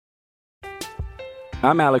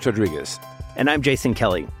I'm Alex Rodriguez. And I'm Jason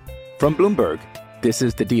Kelly. From Bloomberg, this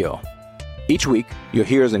is The Deal. Each week, you'll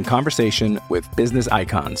hear us in conversation with business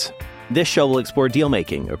icons. This show will explore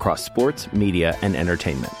deal-making across sports, media, and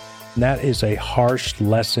entertainment. That is a harsh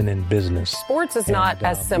lesson in business. Sports is not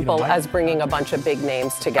as simple as bringing a bunch of big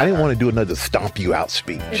names together. I didn't want to do another stomp you out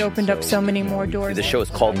speech. It opened up so many more doors. The show is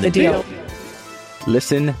called The Deal.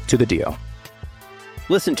 Listen to The Deal.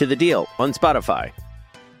 Listen to The Deal on Spotify.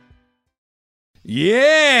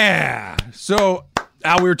 Yeah. So,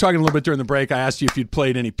 Al, we were talking a little bit during the break. I asked you if you'd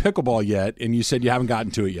played any pickleball yet, and you said you haven't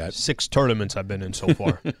gotten to it yet. 6 tournaments I've been in so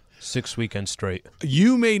far. 6 weekends straight.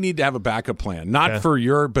 You may need to have a backup plan, not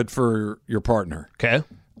for but for your partner. Okay.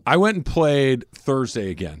 I went and played Thursday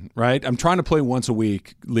again, right? I'm trying to play once a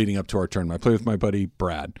week leading up to our tournament. I played with my buddy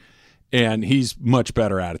Brad, and he's much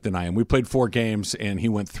better at it than I am. We played 4 games, and he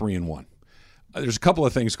went 3-1. There's a couple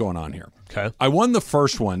of things going on here. Okay. I won the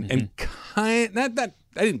first one, and I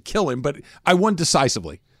didn't kill him, but I won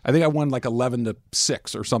decisively. I think I won like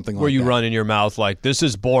 11-6 or something like that. Were you running your mouth like, this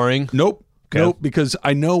is boring? Nope. Okay. Nope, because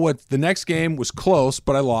I know what the next game was close,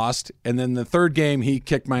 but I lost. And then the third game, he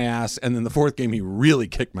kicked my ass. And then the fourth game, he really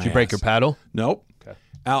kicked my ass. Did you break your paddle? Nope. Okay.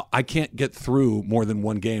 Al, I can't get through more than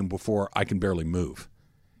one game before I can barely move.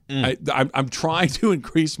 I'm trying to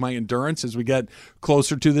increase my endurance as we get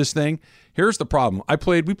closer to this thing. Here's the problem.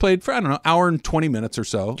 We played for, I don't know, hour and 20 minutes or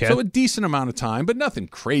so. Okay. So a decent amount of time, but nothing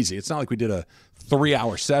crazy. It's not like we did a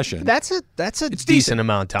 3-hour session. That's a decent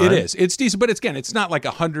amount of time. It is. It's decent, but it's not like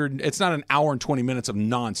 100. It's not an hour and 20 minutes of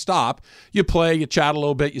nonstop. You play, you chat a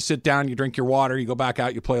little bit, you sit down, you drink your water, you go back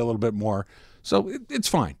out, you play a little bit more. So it's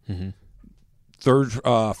fine.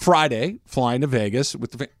 Friday, flying to Vegas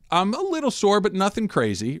with I'm a little sore, but nothing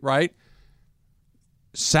crazy, right?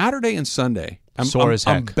 Saturday and Sunday,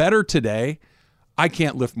 I'm better today. I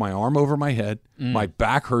can't lift my arm over my head. My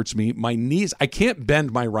back hurts me. My knees, I can't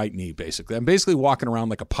bend my right knee, basically. I'm basically walking around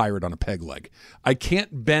like a pirate on a peg leg. I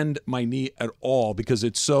can't bend my knee at all because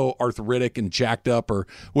it's so arthritic and jacked up or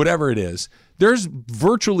whatever it is. There's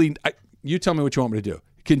virtually, you tell me what you want me to do.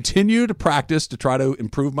 Continue to practice to try to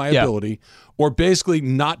improve my ability, or basically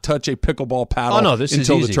not touch a pickleball paddle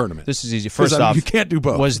until the tournament. This is easy. First off, you can't do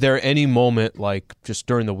both. Was there any moment, like just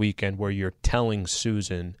during the weekend, where you're telling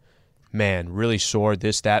Susan, man, really sore,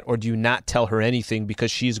 this, that, or do you not tell her anything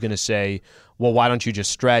because she's going to say, well, why don't you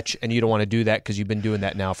just stretch, and you don't want to do that because you've been doing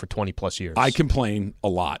that now for 20-plus years? I complain a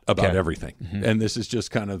lot about everything, and this is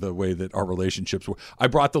just kind of the way that our relationships were. I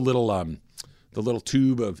brought the little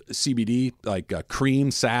tube of CBD, like cream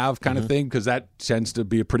salve kind of thing, because that tends to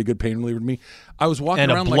be a pretty good pain reliever to me. I was walking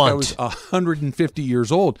around like I was 150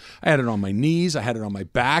 years old. I had it on my knees. I had it on my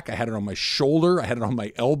back. I had it on my shoulder. I had it on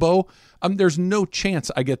my elbow. There's no chance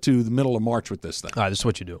I get to the middle of March with this thing. All right, this is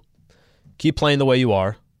what you do. Keep playing the way you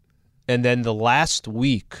are. And then the last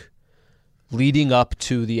week leading up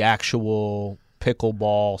to the actual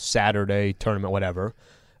pickleball Saturday tournament, whatever,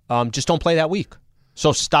 just don't play that week.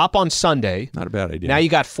 So stop on Sunday. Not a bad idea. Now you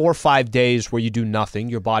got 4 or 5 days where you do nothing.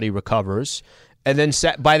 Your body recovers. And then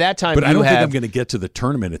by that time, but I don't think I'm going to get to the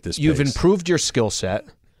tournament at this You've pace. Improved your skill set.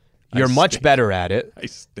 You're much better at it. I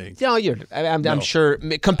stink. No, I'm sure,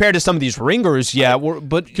 compared to some of these ringers,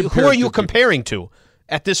 but who are you comparing to?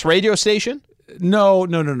 At this radio station? No,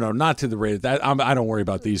 not to the rate. I don't worry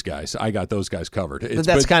about these guys. I got those guys covered. But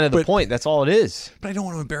that's kind of the point. That's all it is. But I don't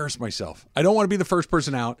want to embarrass myself. I don't want to be the first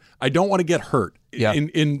person out. I don't want to get hurt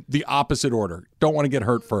in the opposite order. Don't want to get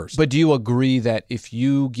hurt first. But do you agree that if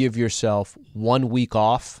you give yourself 1 week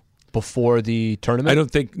off before the tournament? I don't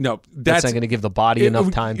think, no. That's not going to give the body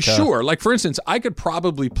enough time to... Sure. Like, for instance, I could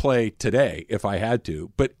probably play today if I had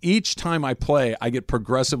to, but each time I play, I get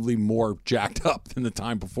progressively more jacked up than the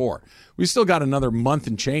time before. We still got another month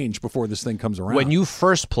and change before this thing comes around. When you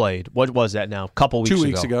first played, what was that now? A couple weeks ago? 2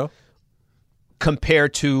 weeks ago.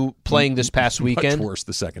 Compared to playing this past weekend? Much worse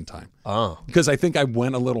the second time. Oh. Because I think I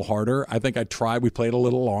went a little harder. I think I tried. We played a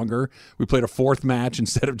little longer. We played a 4th match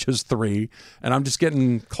instead of just 3, and I'm just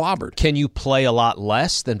getting clobbered. Can you play a lot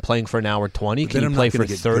less than playing for an hour 20? Can you play for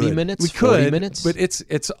 30 minutes? We could, 40 minutes? but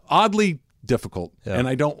it's oddly difficult, and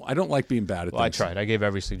I don't like being bad at things. I tried. I gave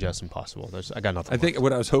every suggestion possible. I got nothing. I think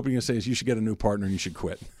what I was hoping to say is you should get a new partner and you should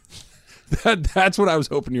quit. That's what I was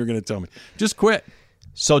hoping you were going to tell me. Just quit.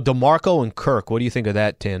 So DeMarco and Kirk, what do you think of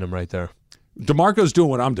that tandem right there? DeMarco's doing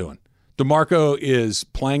what I'm doing. DeMarco is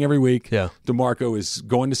playing every week. Yeah. DeMarco is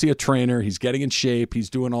going to see a trainer. He's getting in shape. He's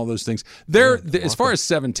doing all those things. As far as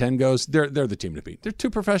 7-10 goes, they're the team to beat. They're 2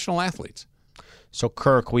 professional athletes. So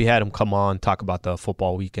Kirk, we had him come on, talk about the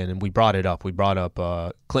football weekend, and we brought it up. We brought up,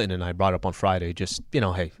 Clinton and I brought up on Friday, just,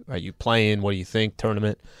 hey, are you playing? What do you think?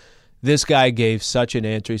 Tournament. This guy gave such an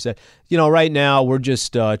answer. He said, right now we're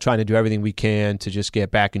just trying to do everything we can to just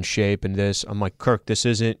get back in shape and this. I'm like, Kirk,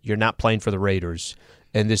 you're not playing for the Raiders.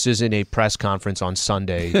 And this isn't a press conference on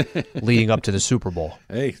Sunday leading up to the Super Bowl.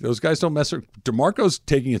 Hey, those guys don't mess with. DeMarco's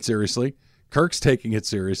taking it seriously. Kirk's taking it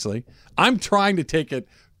seriously. I'm trying to take it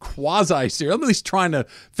quasi-serious. I'm at least trying to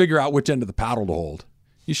figure out which end of the paddle to hold.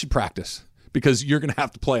 You should practice because you're going to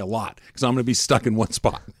have to play a lot because I'm going to be stuck in one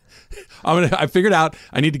spot. I figured out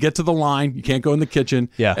I need to get to the line. You can't go in the kitchen.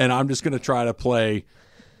 Yeah. And I'm just going to try to play.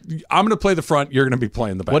 I'm going to play the front. You're going to be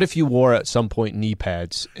playing the back. What if you wore at some point knee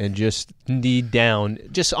pads and just knee down,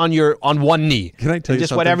 just on one knee? Can I tell you just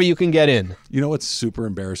something? Whatever you can get in. You know what's super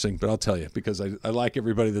embarrassing? But I'll tell you because I like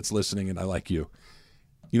everybody that's listening and I like you.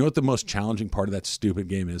 You know what the most challenging part of that stupid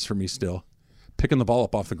game is for me still? Picking the ball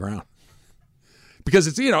up off the ground. Because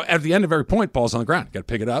it's, at the end of every point, ball's on the ground. You got to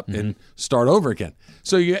pick it up and start over again.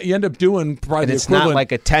 So you end up doing probably the equivalent. It's not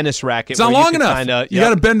like a tennis racket. It's not long enough. You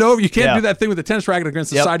got to bend over. You can't do that thing with the tennis racket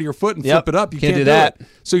against the side of your foot and flip it up. You can't do that.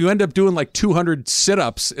 So you end up doing like 200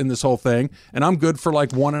 sit-ups in this whole thing, and I'm good for like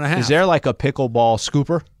 1.5. Is there like a pickleball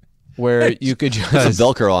scooper where you could just put some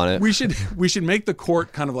Velcro on it? We should make the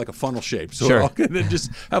court kind of like a funnel shape. So sure. Then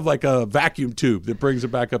just have like a vacuum tube that brings it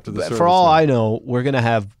back up to the surface. For all I know, we're going to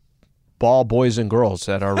have ball boys and girls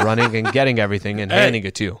that are running and getting everything and handing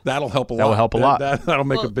it to you. That'll help a lot. That will help a lot. That'll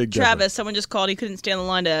make a big difference. Travis, someone just called. He couldn't stand the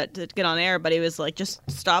line to get on air, but he was like, just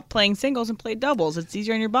stop playing singles and play doubles. It's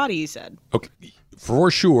easier on your body, he said. Okay,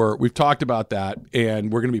 for sure. We've talked about that,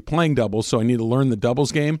 and we're going to be playing doubles, so I need to learn the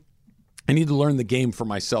doubles game. I need to learn the game for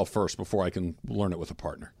myself first before I can learn it with a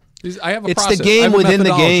partner. I have a process. It's the game within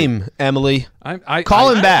the game, Emily.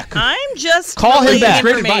 Call him back. I'm just call him back.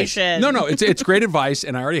 Great advice. No, it's great advice,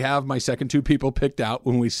 and I already have my second two people picked out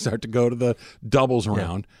when we start to go to the doubles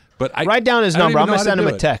round. But write down his number. I'm going to send him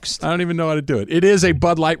a text. I don't even know how to do it. It is a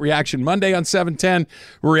Bud Light Reaction Monday on 710.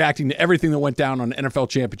 We're reacting to everything that went down on NFL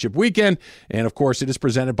Championship weekend. And, of course, it is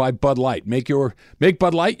presented by Bud Light. Make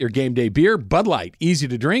Bud Light your game day beer. Bud Light, easy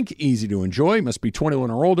to drink, easy to enjoy. Must be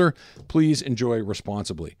 21 or older. Please enjoy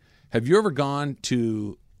responsibly. Have you ever gone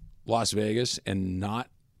to Las Vegas and not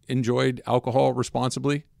enjoyed alcohol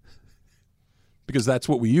responsibly? Because that's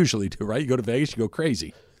what we usually do, right? You go to Vegas, you go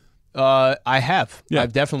crazy. I have. Yeah.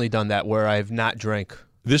 I've definitely done that where I've not drank.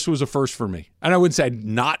 This was a first for me. And I wouldn't say I'd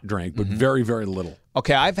not drank, but very, very little.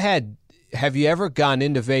 Okay, have you ever gone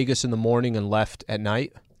into Vegas in the morning and left at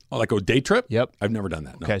night? Oh, like a day trip? Yep. I've never done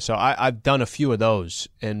that. No. Okay, so I've done a few of those,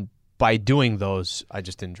 and by doing those, I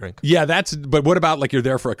just didn't drink. Yeah, but what about like you're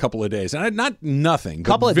there for a couple of days? And nothing.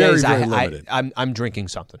 Couple of very, days, very limited. I'm drinking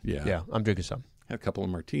something. Yeah, I'm drinking something. Had a couple of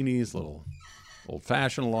martinis, little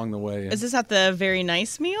old-fashioned along the way. Is this at the Very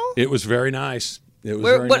Nice meal? It was very nice. Nice.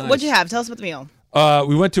 What'd you have? Tell us about the meal.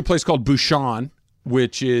 We went to a place called Bouchon,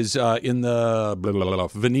 which is in the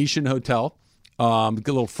Venetian Hotel. A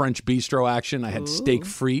little French bistro action. I had steak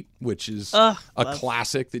frite, which is a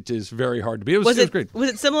classic that is very hard to beat. It was great. Was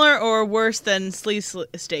it similar or worse than Slee's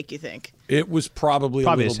steak, you think? It was probably a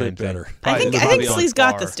little bit better. I think Slee's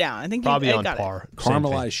got this down. I think probably on got par. It.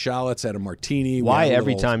 Caramelized shallots, had a martini. Why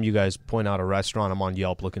every time you guys point out a restaurant, I'm on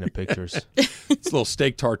Yelp looking at pictures? It's a little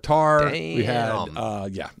steak tartare. Damn. We had,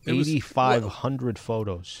 it 8,500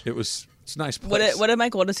 photos. It's a nice place.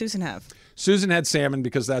 What did Susan have? Susan had salmon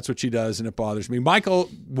because that's what she does, and it bothers me. Michael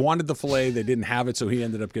wanted the filet. They didn't have it, so he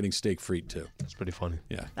ended up getting steak frite, too. That's pretty funny.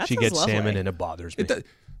 Yeah. She gets salmon, and it bothers me.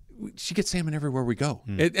 She gets salmon everywhere we go.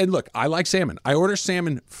 And look, I like salmon. I order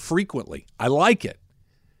salmon frequently. I like it.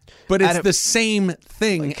 But it's the same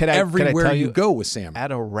thing everywhere you go with salmon.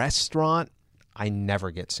 At a restaurant, I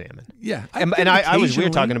never get salmon. Yeah. We were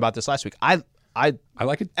talking about this last week. I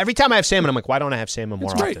like it. Every time I have salmon, I'm like, why don't I have salmon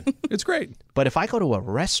more often? It's great. But if I go to a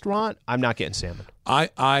restaurant, I'm not getting salmon.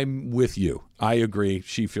 I'm with you. I agree.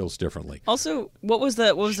 She feels differently. Also, what was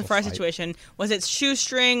the fry situation? Was it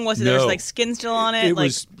shoestring? Was it there was like skin still on it? It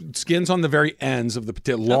was skins on the very ends of the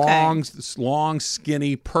potato. Long,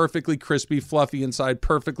 skinny, perfectly crispy, fluffy inside,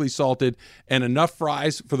 perfectly salted, and enough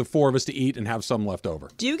fries for the four of us to eat and have some left over.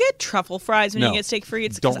 Do you get truffle fries when you get steak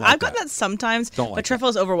frite? I've got that sometimes, but truffle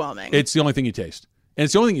is overwhelming. It's the only thing you taste. And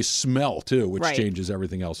it's the only thing you smell, too, which changes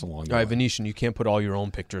everything else along the way. All right, Venetian, you can't put all your own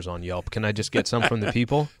pictures on Yelp. Can I just get some from the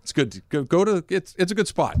people? It's good. Go to it's a good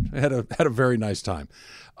spot. I had a very nice time.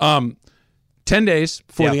 10 days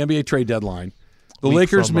before the NBA trade deadline, the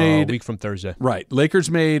Lakers made a week from Thursday. Right. Lakers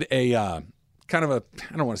made a kind of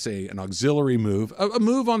I don't want to say an auxiliary move, a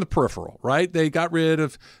move on the peripheral, right? They got rid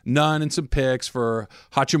of Nunn and some picks for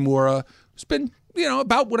Hachimura. It's been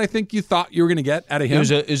about what I think you thought you were going to get out of him.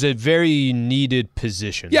 It was a very needed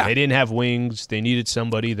position. Yeah. They didn't have wings. They needed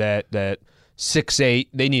somebody that 6-8.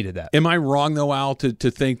 They needed that. Am I wrong, though, Al, to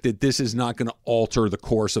think that this is not going to alter the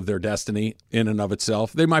course of their destiny in and of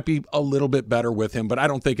itself? They might be a little bit better with him, but I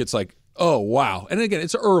don't think it's like, oh, wow. And again,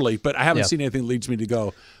 it's early, but I haven't seen anything that leads me to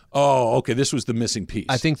go, oh, okay, this was the missing piece.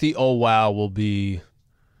 I think the oh, wow will be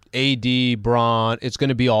AD, Bron. It's going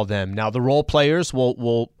to be all them. Now, the role players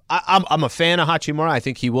will I'm a fan of Hachimura. I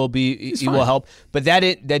think he will be. He will help. But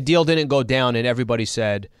that deal didn't go down, and everybody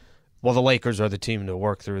said, well, the Lakers are the team to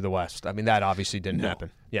work through the West. I mean, that obviously didn't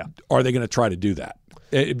happen. Yeah. Are they going to try to do that?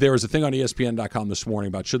 There was a thing on ESPN.com this morning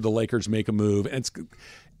about should the Lakers make a move, and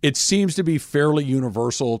it seems to be fairly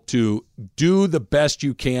universal to do the best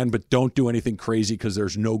you can, but don't do anything crazy because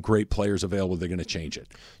there's no great players available. They're going to change it.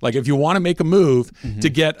 Like if you want to make a move to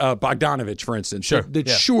get Bogdanovich, for instance,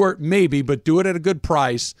 sure, maybe, but do it at a good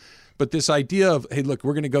price. But this idea of, hey, look,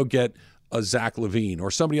 we're going to go get a Zach LaVine or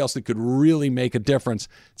somebody else that could really make a difference,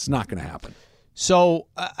 it's not going to happen. So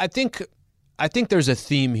I think there's a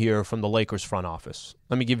theme here from the Lakers front office.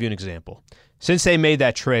 Let me give you an example. Since they made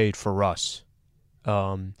that trade for Russ,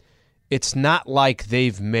 it's not like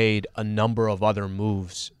they've made a number of other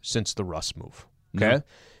moves since the Russ move. Okay? No.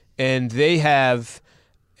 And they have,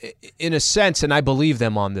 in a sense, and I believe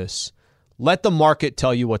them on this, let the market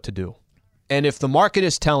tell you what to do. And if the market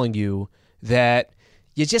is telling you that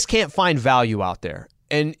you just can't find value out there,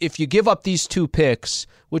 and if you give up these 2 picks,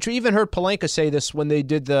 which we even heard Pelinka say this when they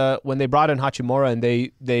brought in Hachimura and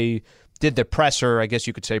they did the presser, I guess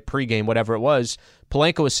you could say pregame, whatever it was,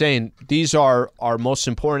 Pelinka was saying these are our most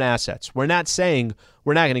important assets. We're not saying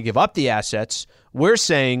we're not going to give up the assets. We're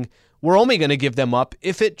saying we're only going to give them up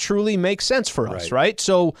if it truly makes sense for us, right?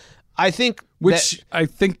 So I think Which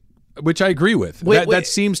I agree with. That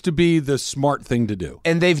seems to be the smart thing to do.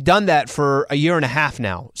 And they've done that for a year and a half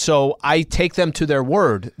now. So I take them to their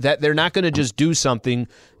word that they're not going to just do something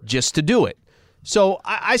just to do it. So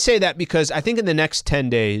I say that because I think in the next 10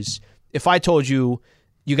 days, if I told you,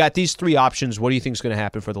 you got these 3 options, what do you think is going to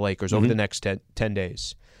happen for the Lakers over the next 10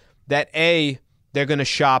 days? That A, they're going to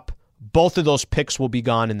shop, both of those picks will be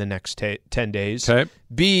gone in the next 10 days. Okay.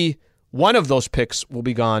 B, one of those picks will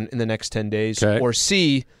be gone in the next 10 days. Okay. Or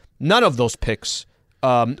C, none of those picks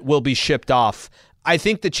will be shipped off. I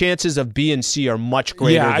think the chances of B and C are much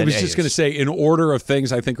greater than A. I was just going to say, in order of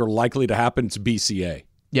things I think are likely to happen, it's BCA.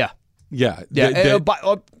 Yeah. Yeah.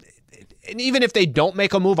 And even if they don't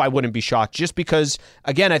make a move, I wouldn't be shocked. Just because,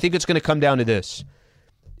 again, I think it's going to come down to this.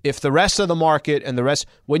 If the rest of the market and the rest,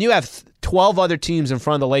 when you have 12 other teams in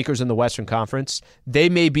front of the Lakers in the Western Conference, they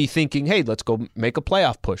may be thinking, hey, let's go make a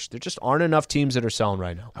playoff push. There just aren't enough teams that are selling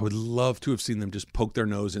right now. I would love to have seen them just poke their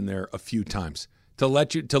nose in there a few times to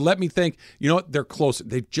let me think, you know what, they're close.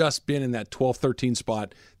 They've just been in that 12-13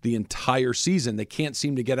 spot the entire season. They can't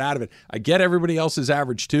seem to get out of it. I get everybody else's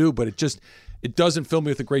average too, but it doesn't fill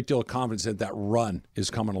me with a great deal of confidence that run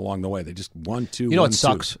is coming along the way. They just 1-2. You know what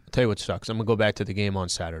sucks? I'll tell you what sucks. I'm going to go back to the game on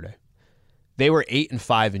Saturday. They were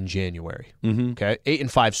 8-5 in January. Mm-hmm. Okay,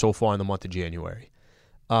 8-5 so far in the month of January.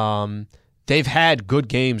 They've had good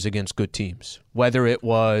games against good teams, whether it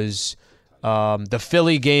was the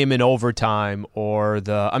Philly game in overtime or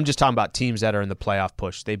I'm just talking about teams that are in the playoff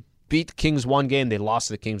push. They beat the Kings one game, they lost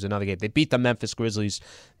to the Kings another game. They beat the Memphis Grizzlies.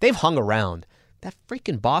 They've hung around. That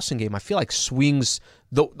freaking Boston game, I feel like swings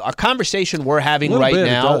a conversation we're having right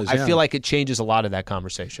now. I feel like it changes a lot of that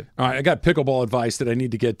conversation. All right, I got pickleball advice that I need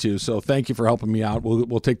to get to, so thank you for helping me out.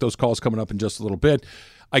 We'll take those calls coming up in just a little bit.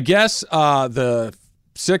 I guess the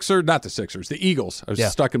Eagles. I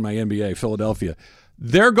was stuck in my NBA, Philadelphia.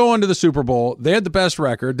 They're going to the Super Bowl. They had the best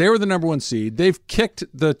record. They were the number 1 seed. They've kicked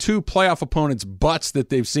the 2 playoff opponents' butts that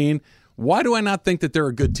they've seen. Why do I not think that they're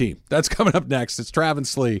a good team? That's coming up next. It's Travis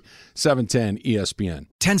Slee, 710 ESPN.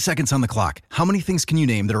 10 seconds on the clock. How many things can you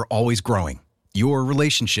name that are always growing? Your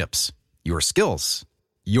relationships, your skills,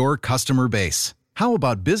 your customer base. How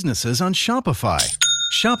about businesses on Shopify?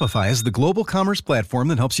 Shopify is the global commerce platform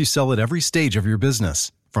that helps you sell at every stage of your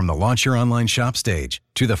business. From the launch your online shop stage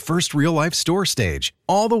to the first real-life store stage,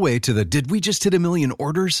 all the way to the did we just hit 1 million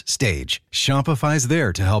orders stage. Shopify's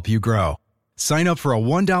there to help you grow. Sign up for a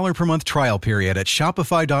 $1 per month trial period at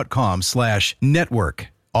shopify.com/network,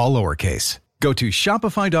 all lowercase. Go to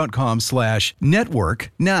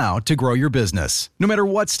shopify.com/network now to grow your business, no matter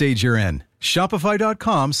what stage you're in.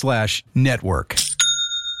 Shopify.com/network.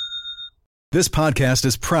 This podcast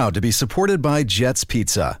is proud to be supported by Jets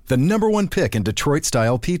Pizza, the #1 pick in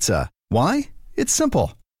Detroit-style pizza. Why? It's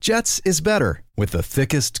simple. Jets is better. With the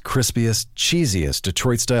thickest, crispiest, cheesiest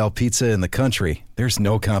Detroit-style pizza in the country, there's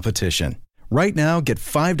no competition. Right now, get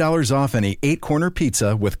 $5 off any 8-corner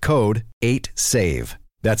pizza with code 8SAVE.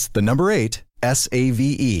 That's the number 8,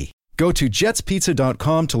 SAVE. Go to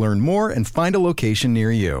jetspizza.com to learn more and find a location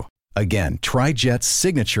near you. Again, try Jet's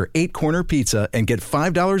signature 8-corner pizza and get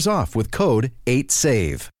 $5 off with code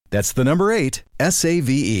 8SAVE. That's the number 8,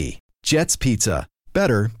 S-A-V-E. Jet's Pizza.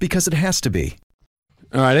 Better because it has to be.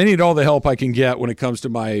 All right, I need all the help I can get when it comes to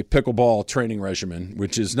my pickleball training regimen,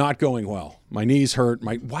 which is not going well. My knees hurt.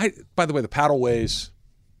 By the way, the paddle weighs,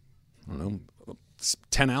 I don't know,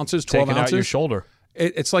 10 ounces, 12 Taking ounces. out your shoulder.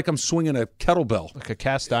 It's like I'm swinging a kettlebell. Like a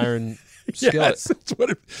cast iron skillet. Yes, it's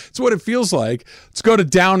what it feels like. Let's go to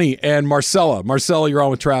Downey and Marcella. Marcella, you're on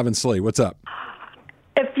with Trav and Slee. What's up?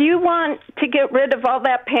 If you want to get rid of all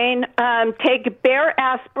that pain, take Bare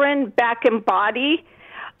Aspirin Back and Body.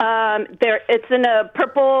 It's in a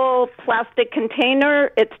purple plastic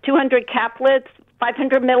container. It's 200 caplets,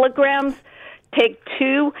 500 milligrams. Take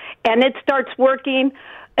 2, and it starts working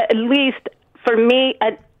at least, for me,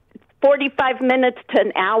 at 45 minutes to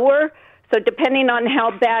an hour. So depending on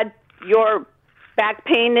how bad your back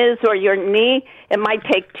pain is or your knee, it might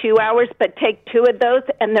take 2 hours, but take 2 of those,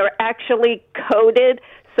 and they're actually coated.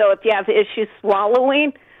 So if you have issues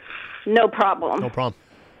swallowing, no problem. No problem.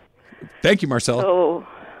 Thank you, Marcella. So,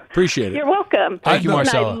 appreciate it. You're welcome. Thank you,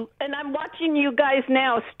 Marcella. And I'm watching you guys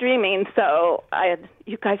now streaming, so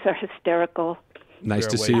you guys are hysterical. Nice You're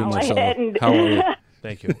to see you, awake. Marcella. How are you?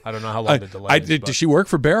 Thank you. I don't know how long the delay is. Did she work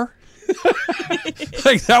for Bear?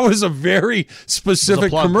 Like, that was a very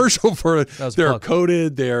specific commercial for they're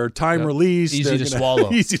coated, they're time released, easy to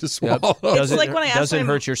swallow. Easy to swallow. It's like when I asked doesn't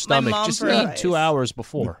hurt your stomach. mom Just for eat advice. 2 hours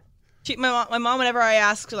before. My mom, whenever I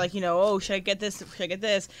ask her, like, should I get this? Should I get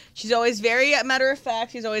this? She's always very matter of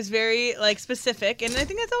fact. She's always very specific, and I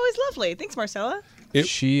think that's always lovely. Thanks, Marcella.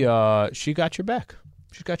 She got your back.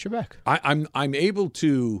 She got your back. I'm able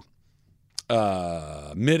to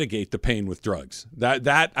mitigate the pain with drugs.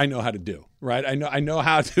 That I know how to do. Right? I know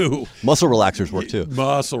how to. Muscle relaxers work too.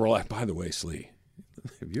 Muscle relax. By the way, Slee,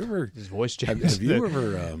 have you ever? His voice changes. Have you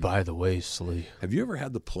ever? By the way, Slee, have you ever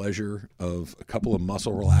had the pleasure of a couple of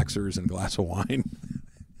muscle relaxers and a glass of wine?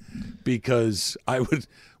 Because I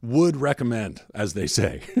would recommend, as they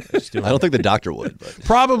say. I don't think the doctor would. But.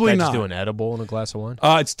 Probably not. Just do an edible and a glass of wine.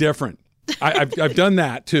 It's different. I've done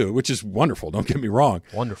that too, which is wonderful. Don't get me wrong.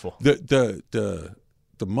 Wonderful.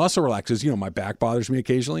 The muscle relaxers, my back bothers me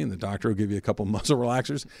occasionally, and the doctor will give you a couple of muscle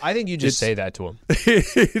relaxers. I think you just say that to him.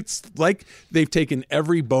 It's like they've taken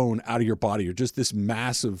every bone out of your body. You're just this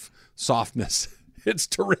massive softness. It's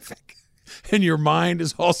terrific. And your mind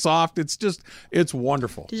is all soft. It's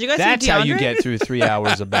wonderful. Did you guys That's see DeAndre? how you get through 3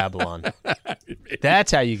 hours of Babylon.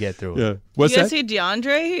 That's how you get through it. Yeah. What's you guys that? see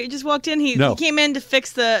DeAndre? He just walked in. He No. came in to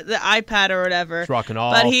fix the iPad or whatever. He's rocking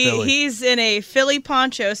all But Philly. he's in a Philly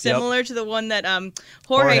poncho similar to the one that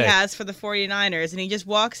Jorge has for the 49ers. And he just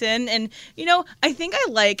walks in. And, I think I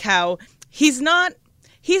like how he's not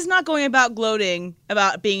going about gloating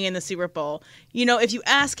about being in the Super Bowl. If you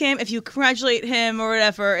ask him, if you congratulate him or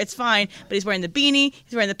whatever, it's fine. But he's wearing the beanie,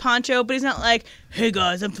 he's wearing the poncho, but he's not like, hey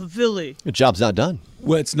guys, I'm from Philly. The job's not done.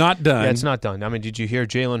 Well, it's not done. Yeah, it's not done. I mean, did you hear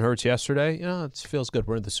Jalen Hurts yesterday? It feels good.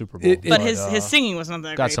 We're in the Super Bowl. But his singing was not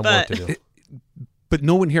that got great. some work to do. But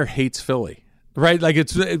no one here hates Philly. Right? Like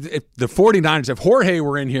it's the 49ers. If Jorge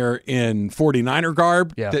were in here in 49er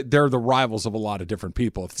garb, they're the rivals of a lot of different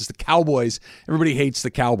people. If it's the Cowboys, everybody hates the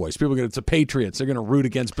Cowboys. It's the Patriots. They're going to root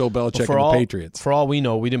against Bill Belichick and the Patriots. For all we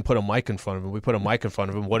know, we didn't put a mic in front of him. We put a mic in front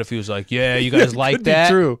of him. What if he was like, yeah, you guys like Could that?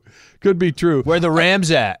 Be true. Could be true. Where the Rams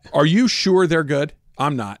at? Are you sure they're good?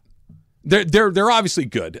 I'm not. They're obviously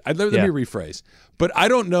good. Let me rephrase. But I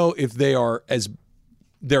don't know if they're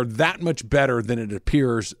that much better than it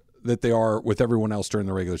appears that they are with everyone else during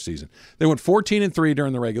the regular season. They went 14-3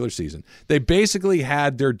 during the regular season. They basically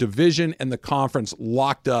had their division and the conference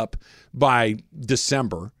locked up by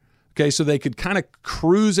December. Okay, so they could kind of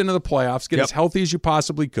cruise into the playoffs, get as healthy as you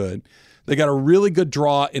possibly could. They got a really good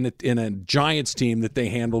draw in a Giants team that they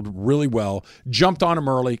handled really well, jumped on them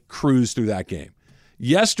early, cruised through that game.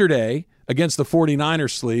 Yesterday, against the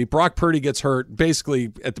 49ers, Slee, Brock Purdy gets hurt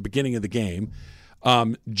basically at the beginning of the game.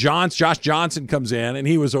 Josh Johnson comes in, and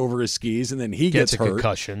he was over his skis, and then he gets hurt,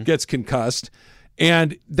 gets concussed,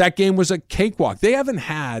 and that game was a cakewalk. They haven't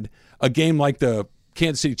had a game like the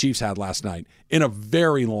Kansas City Chiefs had last night in a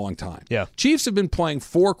very long time. Yeah. Chiefs have been playing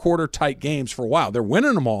 4-quarter tight games for a while. They're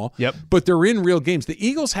winning them all, but they're in real games. The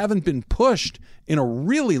Eagles haven't been pushed in a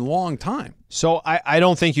really long time. So I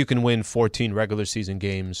don't think you can win 14 regular season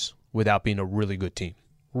games without being a really good team.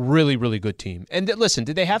 Really, really good team. And listen,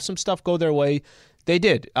 did they have some stuff go their way? They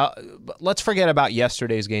did. Let's forget about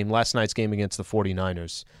yesterday's game, last night's game against the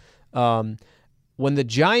 49ers. When the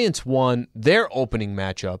Giants won their opening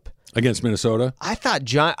matchup against Minnesota, I thought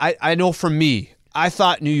I know for me, I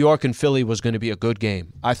thought New York and Philly was going to be a good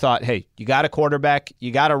game. I thought, hey, you got a quarterback,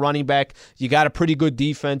 you got a running back, you got a pretty good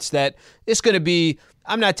defense that it's going to be,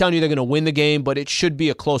 I'm not telling you they're going to win the game, but it should be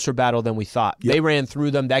a closer battle than we thought. Yep. They ran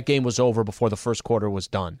through them. That game was over before the first quarter was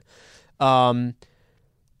done. I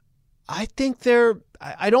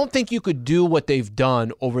don't think you could do what they've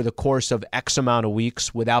done over the course of X amount of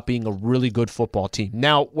weeks without being a really good football team.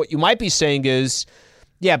 Now, what you might be saying is,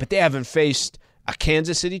 yeah, but they haven't faced a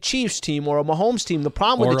Kansas City Chiefs team or a Mahomes team. The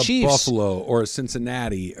problem with the Chiefs, or a Buffalo, or a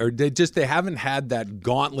Cincinnati, or they haven't had that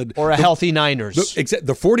gauntlet, or a healthy Niners. The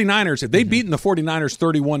 49ers, if they'd beaten the 49ers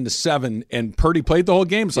 31-7 and Purdy played the whole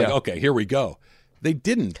game, it's like, okay, here we go. They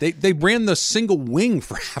didn't. They ran the single wing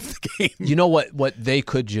for half the game. You know what they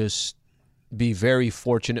could just be very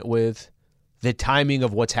fortunate with? The timing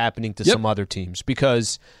of what's happening to some other teams,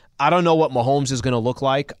 because I don't know what Mahomes is going to look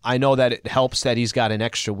like. I know that it helps that he's got an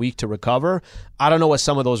extra week to recover. I don't know what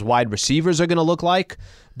some of those wide receivers are going to look like.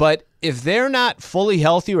 But if they're not fully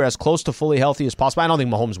healthy or as close to fully healthy as possible, I don't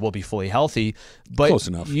think Mahomes will be fully healthy. But close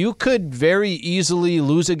enough. You could very easily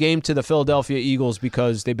lose a game to the Philadelphia Eagles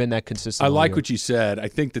because they've been that consistent. I like what you said. I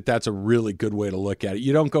think that's a really good way to look at it.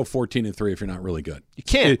 You don't go 14-3 if you're not really good. You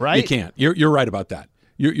can't, right? You can't. You're right about that.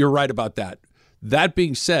 You're right about that. That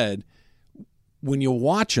being said, when you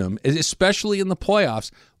watch them, especially in the playoffs,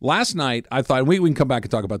 last night I thought, we can come back and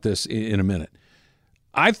talk about this in a minute.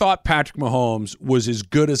 I thought Patrick Mahomes was as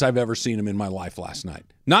good as I've ever seen him in my life last night.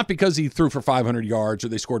 Not because he threw for 500 yards or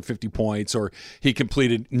they scored 50 points or he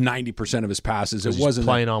completed 90% of his passes. It wasn't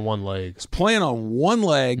playing on one leg. He's playing on one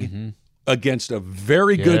leg against a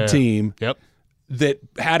very good team that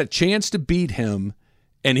had a chance to beat him,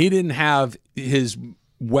 and he didn't have his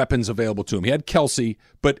weapons available to him. He had Kelsey,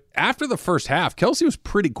 but after the first half, Kelsey was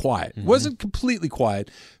pretty quiet. Wasn't completely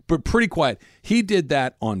quiet, but pretty quiet. He did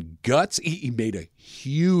that on guts. He made a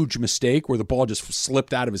huge mistake where the ball just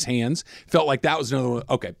slipped out of his hands. Felt like that was another one.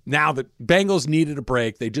 Okay, now the Bengals needed a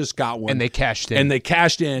break. They just got one. And they cashed in.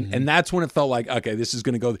 And that's when it felt like, okay, this is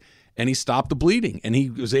going to go. And he stopped the bleeding, and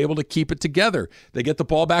he was able to keep it together. They get the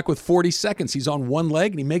ball back with 40 seconds. He's on one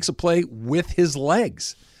leg, and he makes a play with his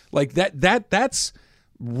legs. Like that's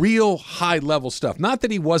real high-level stuff. Not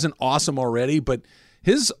that he wasn't awesome already, but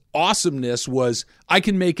his awesomeness was, I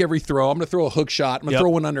can make every throw. I'm going to throw a hook shot. I'm going to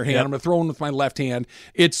throw one underhand. I'm going to throw one with my left hand.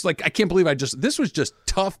 It's like, I can't believe this was just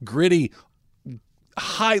tough, gritty,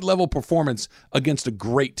 high-level performance against a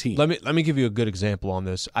great team. Let me give you a good example on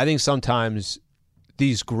this. I think sometimes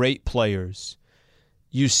these great players,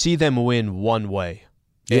 you see them win one way.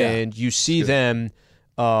 And you see them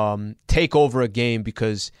take over a game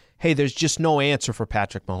because, hey, there's just no answer for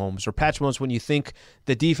Patrick Mahomes. Or Patrick Mahomes, when you think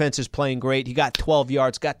the defense is playing great, he got 12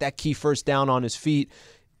 yards, got that key first down on his feet.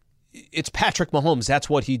 It's Patrick Mahomes. That's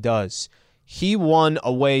what he does. He won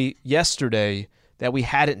a way yesterday that we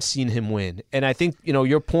hadn't seen him win. And I think,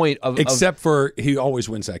 your point of... Except for he always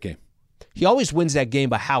wins that game. He always wins that game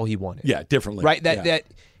by how he won it. Yeah, differently. Right? That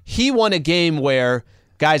he won a game where,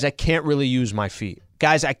 guys, I can't really use my feet.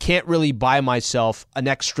 Guys, I can't really buy myself an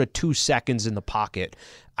extra 2 seconds in the pocket.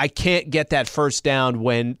 I can't get that first down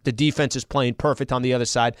when the defense is playing perfect on the other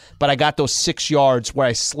side, but I got those 6 yards where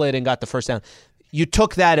I slid and got the first down. You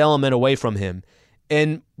took that element away from him.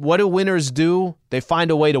 And what do winners do? They find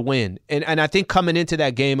a way to win. And I think coming into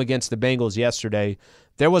that game against the Bengals yesterday,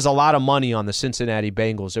 there was a lot of money on the Cincinnati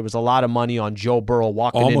Bengals. There was a lot of money on Joe Burrow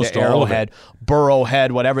walking into Arrowhead,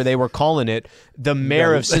 Burrowhead, whatever they were calling it. The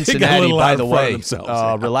mayor of Cincinnati, by the way,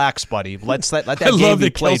 relax, buddy. Let that game be played first. I love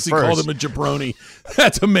that Kelsey called him a jabroni.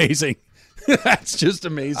 That's amazing. That's just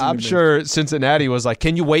amazing. I'm sure Cincinnati was like,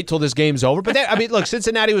 can you wait till this game's over? But look,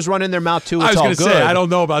 Cincinnati was running their mouth too. It's all good. I was going to say, I don't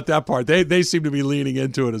know about that part. They seem to be leaning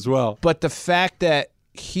into it as well. But the fact that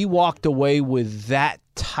he walked away with that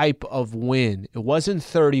type of win, it wasn't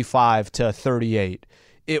 35-38.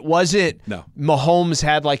 It wasn't. No. Mahomes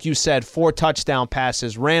had, like you said, 4 touchdown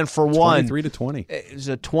passes, ran for one. 23-20. It was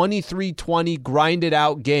a 23-20 grinded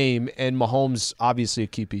out game, and Mahomes obviously a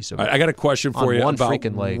key piece of it. I got a question for you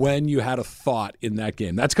about leg. When you had a thought in that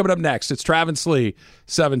game. That's coming up next. It's Travis Lee,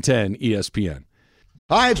 710 ESPN.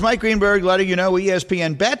 Hi, it's Mike Greenberg letting you know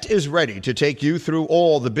ESPN Bet is ready to take you through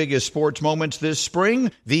all the biggest sports moments this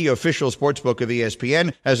spring. The official sportsbook of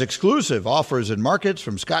ESPN has exclusive offers and markets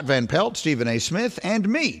from Scott Van Pelt, Stephen A. Smith, and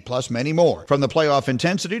me, plus many more. From the playoff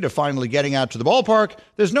intensity to finally getting out to the ballpark,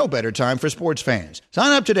 there's no better time for sports fans.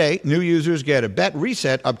 Sign up today. New users get a bet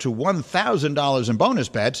reset up to $1,000 in bonus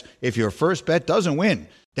bets if your first bet doesn't win.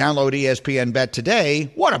 Download ESPN Bet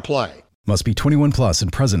today. What a play. Must be 21 plus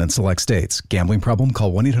and present in select states. Gambling problem?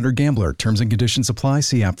 Call 1-800-GAMBLER. Terms and conditions apply.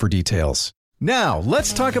 See app for details. Now,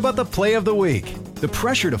 let's talk about the play of the week. The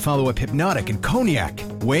pressure to follow up Hypnotic and Cognac,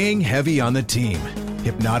 weighing heavy on the team.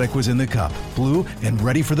 Hypnotic was in the cup, blue, and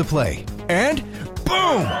ready for the play. And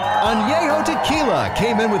boom! Añejo Tequila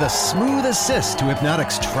came in with a smooth assist to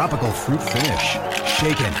Hypnotic's tropical fruit finish.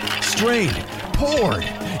 Shaken, strained, poured.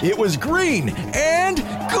 It was green and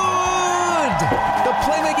good! The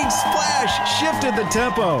playmaking splash shifted the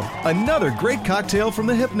tempo. Another great cocktail from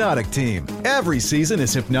the Hypnotic team. Every season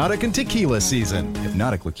is Hypnotic and Tequila season.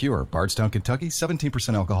 Hypnotic Liqueur, Bardstown, Kentucky,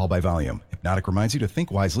 17% alcohol by volume. Hypnotic reminds you to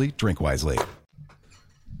think wisely, drink wisely.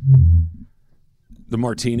 The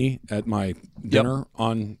martini at my dinner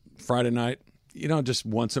on Friday night, just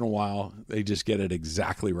once in a while, they just get it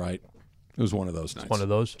exactly right. It was one of those nights. One of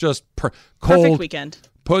those? Just cold. Perfect weekend.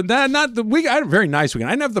 Not the week. I had a very nice weekend.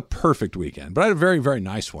 I didn't have the perfect weekend, but I had a very, very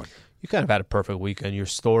nice one. You kind of had a perfect weekend. Your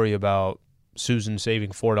story about Susan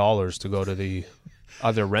saving $4 to go to the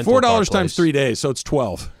other rental car $4 place. times 3 days, so it's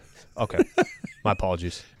 12. Okay. My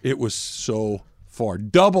apologies. It was so far.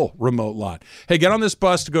 Double remote lot. Hey, get on this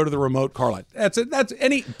bus to go to the remote car lot. That's it. That's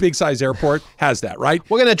any big size airport has that, right?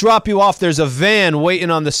 We're going to drop you off. There's a van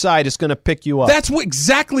waiting on the side. It's going to pick you up. That's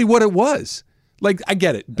exactly what it was. Like, I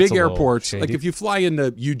get it. Big airports. Like, if you fly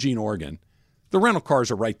into Eugene, Oregon, the rental cars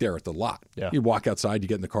are right there at the lot. Yeah. You walk outside, you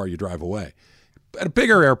get in the car, you drive away. At a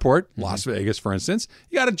bigger airport, Las Vegas, for instance,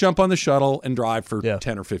 you got to jump on the shuttle and drive for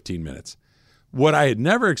 10 or 15 minutes. What I had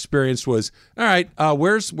never experienced was, all right,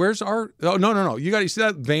 where's our? Oh, no. You see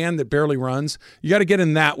that van that barely runs? You got to get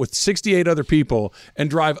in that with 68 other people and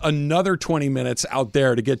drive another 20 minutes out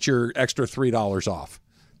there to get your extra $3 off.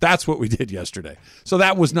 That's what we did yesterday. So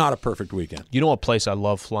that was not a perfect weekend. You know what place I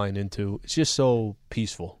love flying into? It's just so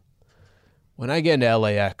peaceful. When I get into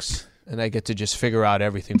LAX and I get to just figure out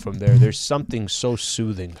everything from there, there's something so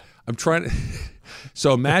soothing. I'm trying to.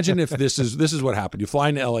 So imagine if this is what happened. You fly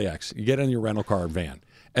into LAX, you get in your rental car van,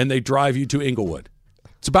 and they drive you to Inglewood.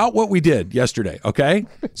 It's about what we did yesterday, okay?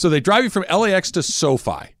 So they drive you from LAX to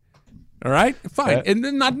SoFi. All right? Fine. Yeah.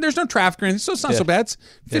 And there's no traffic or anything, so it's not so bad. It's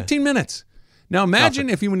 15 minutes. Now imagine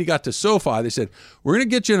if when you got to SoFi, they said, we're going to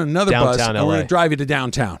get you in another bus, and we're going to drive you to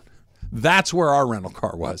downtown. That's where our rental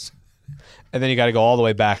car was. And then you got to go all the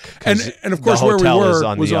way back. And of course, where we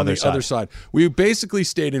were was on the other side. We basically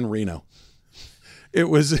stayed in Reno. It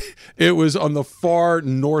was on the far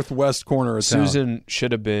northwest corner of town. Susan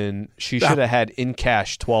should have had in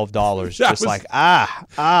cash $12. Just like,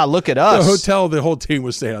 look at us. The whole team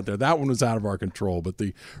was staying out there. That one was out of our control. But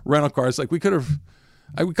the rental cars, like I could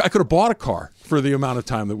have bought a car for the amount of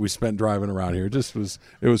time that we spent driving around here. It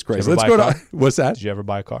was crazy. Let's go to, what's that? Did you ever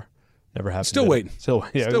buy a car? Never happened. Still waiting. Still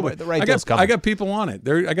waiting. The right deal's coming. I got people on it.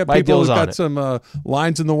 I got people who've got some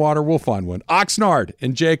lines in the water. We'll find one. Oxnard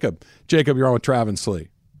and Jacob. Jacob, you're on with Travis Slee.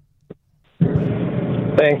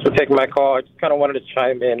 Thanks for taking my call. I just kind of wanted to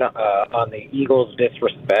chime in on the Eagles'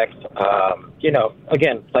 disrespect.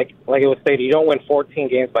 Again, like it was stated, you don't win 14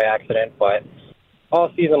 games by accident, but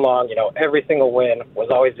all season long, every single win was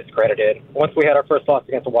always discredited. Once we had our first loss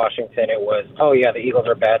against Washington, it was, the Eagles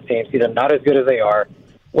are a bad team. See, they're not as good as they are.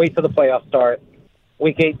 Wait till the playoffs start.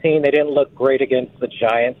 Week 18, they didn't look great against the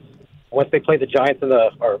Giants. Once they played the Giants in the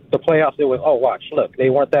playoffs, it was, look, they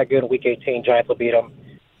weren't that good in Week 18. Giants will beat them.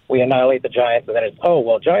 We annihilate the Giants, and then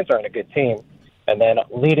it's, Giants aren't a good team. And then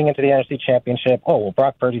leading into the NFC Championship,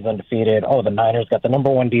 Brock Purdy's undefeated. The Niners got the number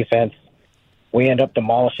one defense. We end up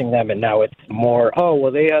demolishing them, and now it's more,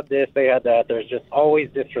 they had this, they had that. There's just always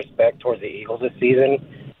disrespect towards the Eagles this season.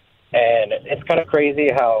 And it's kind of crazy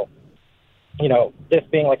how, this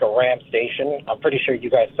being like a Ram station, I'm pretty sure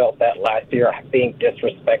you guys felt that last year, being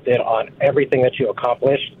disrespected on everything that you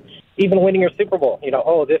accomplished, even winning your Super Bowl.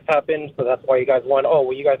 This happened, so that's why you guys won.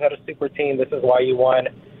 You guys had a super team. This is why you won.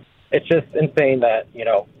 It's just insane that,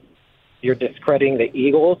 you're discrediting the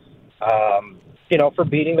Eagles, for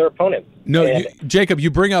beating their opponents. No, Jacob,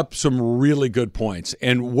 you bring up some really good points.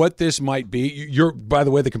 And what this might be, by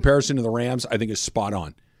the way, the comparison to the Rams, I think, is spot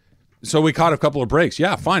on. So we caught a couple of breaks.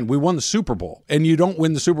 Yeah, fine. We won the Super Bowl. And you don't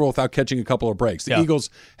win the Super Bowl without catching a couple of breaks. The Eagles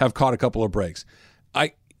have caught a couple of breaks.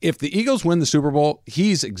 If the Eagles win the Super Bowl,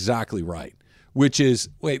 he's exactly right. Which is,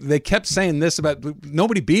 they kept saying this about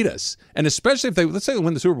nobody beat us. And especially if let's say they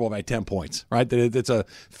win the Super Bowl by 10 points, right? That it's a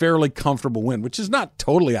fairly comfortable win, which is not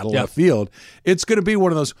totally out of left field. It's going to be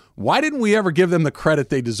one of those, why didn't we ever give them the credit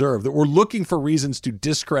they deserve? That we're looking for reasons to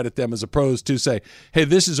discredit them as opposed to say, hey,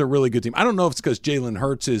 this is a really good team. I don't know if it's because Jalen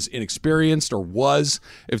Hurts is inexperienced or if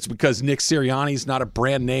it's because Nick Sirianni's not a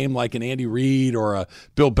brand name like an Andy Reid or a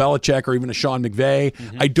Bill Belichick or even a Sean McVay.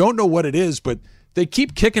 Mm-hmm. I don't know what it is, but they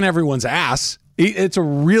keep kicking everyone's ass. It's a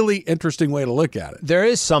really interesting way to look at it. There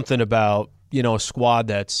is something about, a squad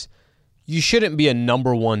that's, you shouldn't be a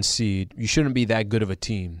number one seed. You shouldn't be that good of a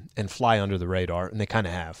team and fly under the radar, and they kind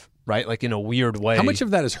of have, right? Like in a weird way. How much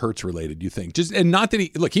of that is Hurts related, you think? And not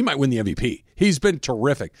that he might win the MVP. He's been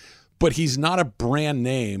terrific, but he's not a brand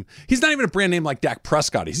name. He's not even a brand name like Dak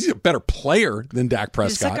Prescott. He's a better player than Dak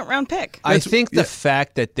Prescott. He's a second-round pick. I think the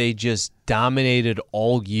fact that they just dominated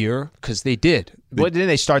all year, because they did. What didn't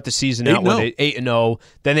they start the season out with 8-0?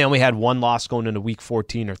 Then they only had one loss going into week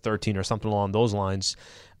 14 or 13 or something along those lines.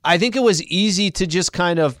 I think it was easy to just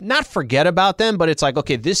kind of not forget about them, but it's like,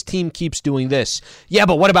 okay, this team keeps doing this. Yeah,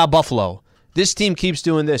 but what about Buffalo? This team keeps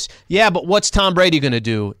doing this. Yeah, but what's Tom Brady going to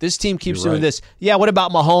do? This team keeps doing this. Yeah, what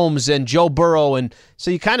about Mahomes and Joe Burrow? And so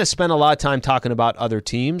you kind of spent a lot of time talking about other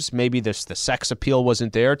teams. Maybe the sex appeal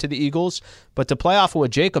wasn't there to the Eagles. But to play off of what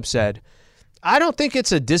Jacob said, I don't think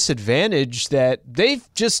it's a disadvantage that they've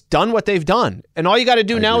just done what they've done. And all you got to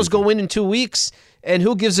do now is go in 2 weeks. And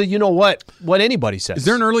who gives a what anybody says? Is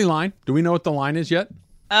there an early line? Do we know what the line is yet?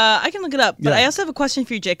 I can look it up, but I also have a question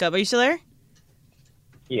for you, Jacob. Are you still there?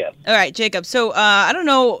 Yes. All right, Jacob. So I don't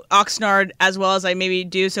know Oxnard as well as I maybe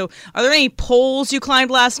do. So are there any poles you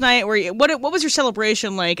climbed last night? What was your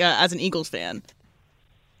celebration like as an Eagles fan?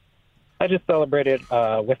 I just celebrated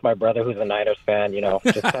with my brother, who's a Niners fan.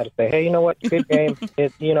 Just had to say, hey, you know what? Good game.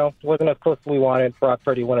 It wasn't as close as we wanted. Brock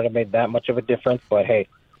Purdy wouldn't have made that much of a difference, but hey,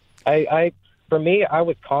 For me, I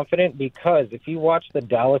was confident because if you watch the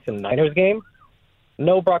Dallas and Niners game,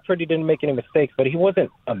 no, Brock Purdy didn't make any mistakes, but he wasn't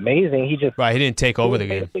amazing. He didn't take over the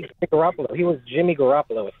game. He was Jimmy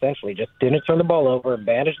Garoppolo, essentially. Just didn't turn the ball over,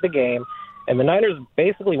 managed the game. And the Niners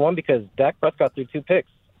basically won because Dak Prescott threw 2 picks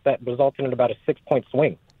that resulted in about a 6-point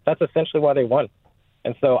swing. That's essentially why they won.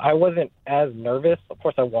 And so I wasn't as nervous. Of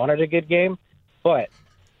course, I wanted a good game, but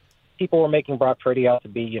people were making Brock Purdy out to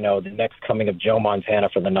be, the next coming of Joe Montana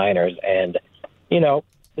for the Niners. And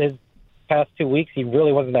his past 2 weeks, he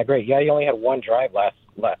really wasn't that great. Yeah, he only had one drive last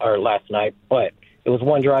night, but it was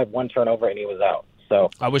one drive, one turnover, and he was out. So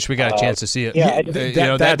I wish we got a chance to see it. Yeah, I think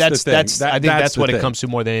that's what it comes to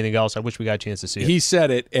more than anything else. I wish we got a chance to see it. He said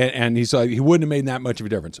it, and he said he wouldn't have made that much of a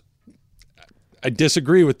difference. I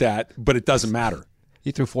disagree with that, but it doesn't matter.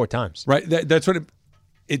 He threw 4 times. Right. That's what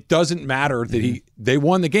it doesn't matter that they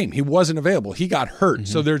won the game. He wasn't available. He got hurt.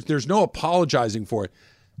 So there's no apologizing for it.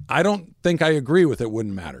 I don't think I agree with it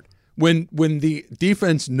wouldn't matter. When the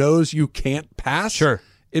defense knows you can't pass,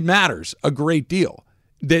 it matters a great deal.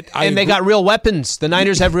 They got real weapons. The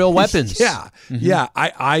Niners have real weapons. Yeah.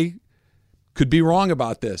 I could be wrong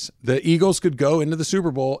about this. The Eagles could go into the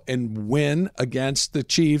Super Bowl and win against the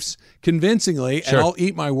Chiefs convincingly, and I'll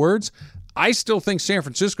eat my words. I still think San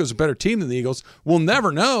Francisco is a better team than the Eagles. We'll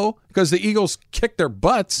never know because the Eagles kicked their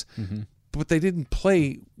butts, but they didn't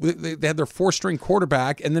play. They had their 4-string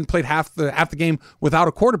quarterback and then played half the game without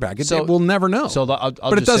a quarterback. We'll never know.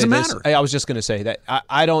 But it doesn't matter. I was just going to say that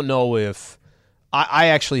I don't know if I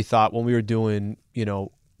actually thought when we were doing,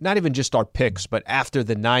 not even just our picks, but after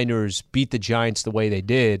the Niners beat the Giants the way they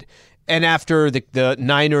did, and after the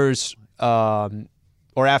Niners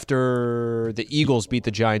or after the Eagles beat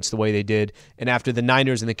the Giants the way they did, and after the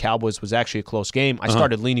Niners and the Cowboys was actually a close game, I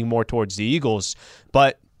started leaning more towards the Eagles.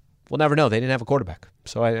 But we'll never know. They didn't have a quarterback.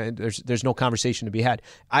 So there's no conversation to be had.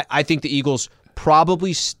 I think the Eagles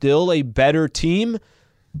probably still a better team,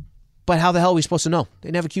 but how the hell are we supposed to know? They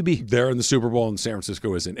didn't have a QB. They're in the Super Bowl and San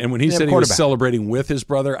Francisco isn't. And when he said he was celebrating with his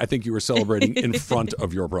brother, I think you were celebrating in front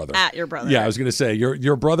of your brother. At your brother. Yeah, I was going to say,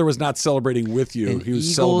 your brother was not celebrating with you. He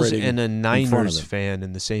was Eagles celebrating and a Niners fan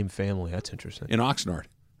in the same family. That's interesting. In Oxnard.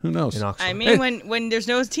 Who knows? I mean, when there's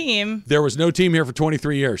no team. There was no team here for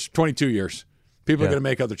 23 years, 22 years. People are going to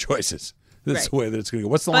make other choices. That's the way that it's going to go.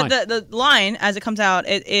 What's the line? But the line, as it comes out,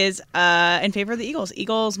 it is in favor of the Eagles.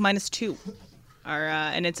 Eagles -2.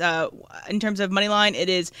 And it's in terms of money line, it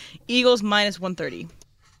is Eagles -130.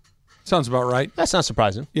 Sounds about right. That's not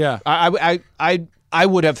surprising. Yeah, I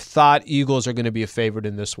would have thought Eagles are going to be a favorite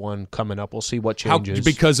in this one coming up. We'll see what changes.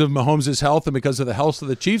 Because of Mahomes' health and because of the health of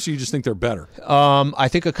the Chiefs, or you just think they're better? I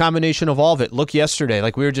think a combination of all of it. Look yesterday,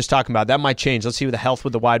 like we were just talking about, that might change. Let's see the health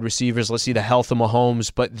with the wide receivers. Let's see the health of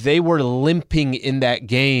Mahomes. But they were limping in that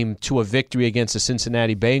game to a victory against the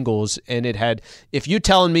Cincinnati Bengals. And it had, if you're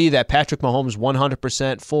telling me that Patrick Mahomes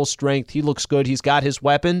 100% full strength, he looks good, he's got his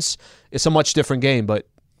weapons, it's a much different game. But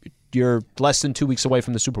you're less than 2 weeks away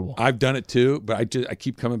from the Super Bowl. I've done it too, but I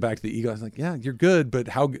keep coming back to the Eagles. I was like, yeah, you're good, but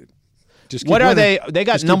how good? Just what are they? They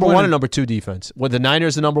got number 1 and number 2 defense. Were the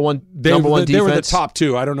Niners the number one defense? They were the top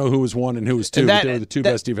 2. I don't know who was 1 and who was 2. But they were the 2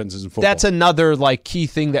 best defenses in football. That's another key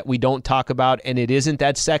thing that we don't talk about, and it isn't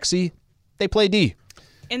that sexy. They play D.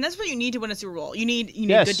 And that's what you need to win a Super Bowl. You need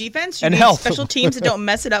yes. good defense. You and need health. Special teams that don't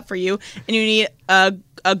mess it up for you. And you need a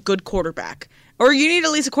a good quarterback. Or you need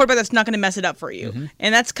at least a quarterback that's not going to mess it up for you. Mm-hmm.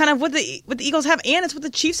 And that's kind of what the Eagles have, and it's what the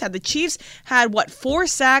Chiefs had. The Chiefs had, 4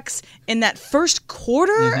 sacks in that first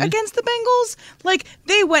quarter against the Bengals? Like,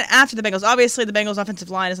 they went after the Bengals. Obviously, the Bengals' offensive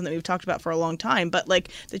line is something we've talked about for a long time, but,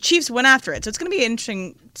 the Chiefs went after it. So it's going to be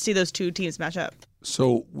interesting to see those two teams match up.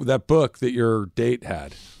 So that book that your date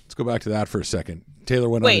had, let's go back to that for a second. Taylor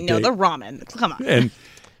went on a date. Wait, no, the ramen. Come on. And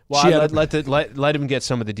well, let him get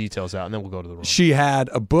some of the details out, and then we'll go to the room. She had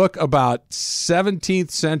a book about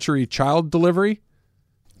 17th century child delivery.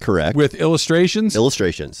 Correct. With illustrations.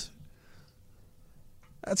 Illustrations.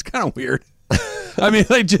 That's kind of weird. I mean,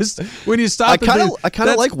 just when you stop. I kind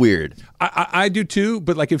of like weird. I do too,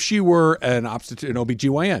 but if she were an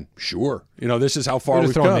OBGYN, sure. This is how far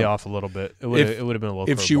we've thrown come. Me off a little bit. It would have been a little.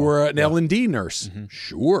 If she were an L&D nurse,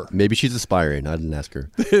 sure. Maybe she's aspiring. I didn't ask her.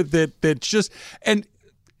 That's just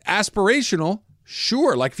aspirational,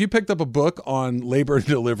 sure. If you picked up a book on labor and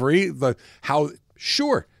delivery,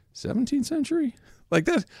 17th century,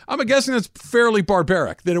 that. I'm guessing that's fairly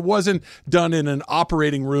barbaric. That it wasn't done in an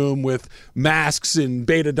operating room with masks and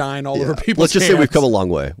betadine all over people's. Let's just hands. say we've come a long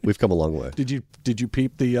way. We've come a long way. Did you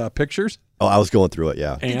peep the pictures? Oh, I was going through it.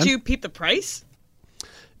 Yeah. Did you peep the price?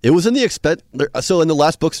 It was in the expense. So in the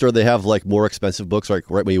last bookstore, they have more expensive books right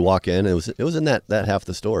when you walk in. It was in that half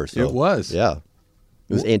the store. So it was. Yeah.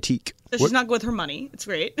 It was antique. So she's not good with her money. It's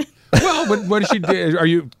great. Well, what does she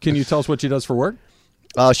do? Can you tell us what she does for work?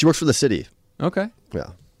 She works for the city. Okay.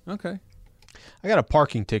 Yeah. Okay. I got a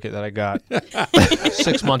parking ticket that I got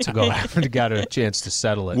 6 months ago. I haven't got a chance to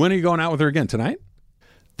settle it. When are you going out with her again? Tonight?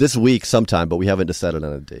 This week sometime, but we haven't decided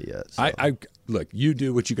on a date yet. So. I look, you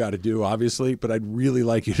do what you got to do, obviously, but I'd really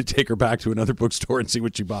like you to take her back to another bookstore and see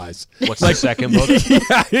what she buys. What's the second book?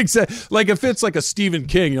 Yeah, exactly. If it's a Stephen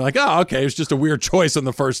King, you're oh, okay, it's just a weird choice on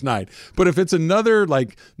the first night. But if it's another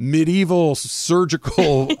medieval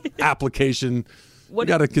surgical application, you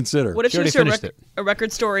got to consider. What if she was a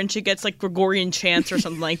record store and she gets Gregorian chants or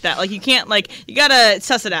something like that? You can't you got to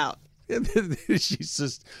suss it out.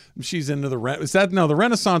 She's into the the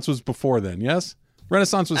Renaissance was before then, yes?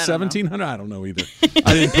 Renaissance was 1700. I don't know either.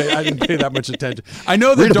 I didn't pay that much attention. I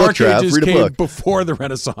know the Dark Ages came before the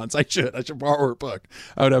Renaissance. I should borrow her book.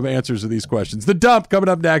 I would have answers to these questions. The Dump coming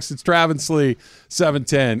up next. It's Travis Lee,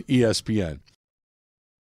 710 ESPN.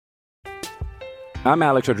 I'm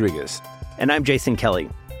Alex Rodriguez. And I'm Jason Kelly.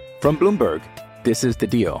 From Bloomberg, this is The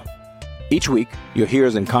Deal. Each week, you'll hear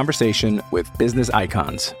us in conversation with business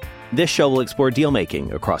icons. This show will explore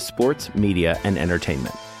deal-making across sports, media, and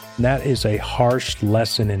entertainment. That is a harsh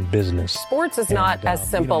lesson in business. Sports is not as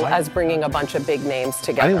simple as bringing a bunch of big names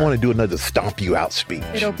together. I didn't want to do another stomp you out speech.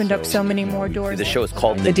 It opened up so many more doors. The show is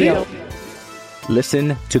called The Deal.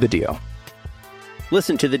 Listen to The Deal.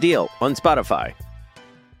 Listen to The Deal on Spotify.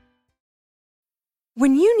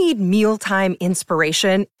 When you need mealtime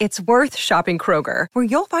inspiration, it's worth shopping Kroger, where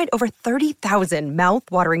you'll find over 30,000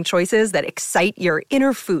 mouth-watering choices that excite your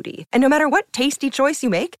inner foodie. And no matter what tasty choice you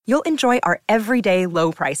make, you'll enjoy our everyday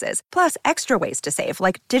low prices, plus extra ways to save,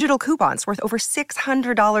 like digital coupons worth over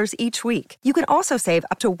 $600 each week. You can also save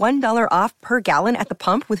up to $1 off per gallon at the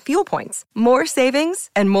pump with fuel points. More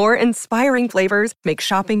savings and more inspiring flavors make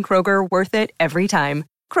shopping Kroger worth it every time.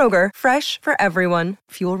 Kroger, fresh for everyone.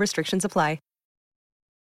 Fuel restrictions apply.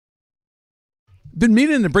 Been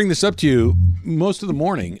meaning to bring this up to you most of the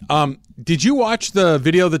morning. Did you watch the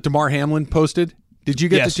video that Damar Hamlin posted? Did you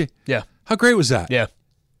get Yeah. How great was that? Yeah.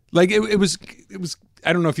 It was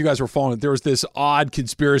I don't know if you guys were following it. There was this odd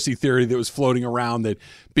conspiracy theory that was floating around that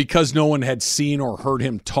because no one had seen or heard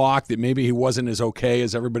him talk, that maybe he wasn't as okay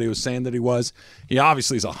as everybody was saying that he was. He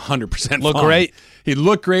obviously is 100% Looked great. He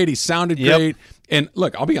looked great. He sounded great. And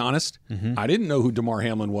look, I'll be honest. I didn't know who Damar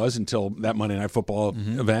Hamlin was until that Monday Night Football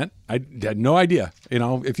event. I had no idea.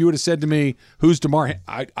 If you would have said to me, who's Damar?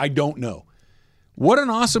 I don't know. What an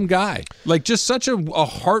awesome guy. Just such a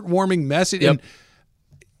heartwarming message. Yep. And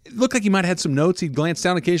it looked like he might have had some notes. He'd glance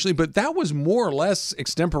down occasionally, but that was more or less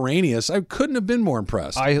extemporaneous. I couldn't have been more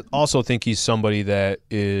impressed. I also think he's somebody that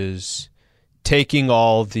is taking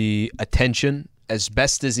all the attention as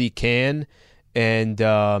best as he can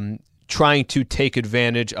and trying to take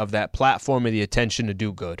advantage of that platform and the attention to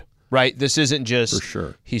do good, right? This isn't just for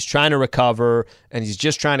sure. He's trying to recover and he's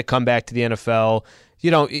just trying to come back to the NFL.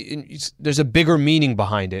 There's a bigger meaning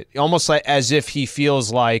behind it, almost like as if he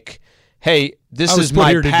feels like, hey, this is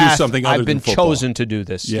my path. I've been chosen to do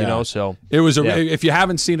this. So it was. If you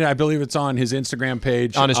haven't seen it, I believe it's on his Instagram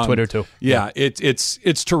page, on his Twitter too. Yeah,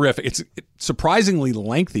 it's terrific. It's surprisingly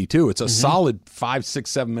lengthy too. It's a solid 5, 6,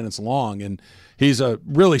 7 minutes long, and he's a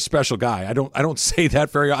really special guy. I don't say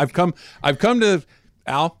that very. I've come to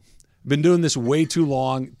Al. been doing this way too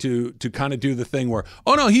long to kind of do the thing where,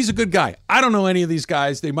 oh, no, he's a good guy. I don't know any of these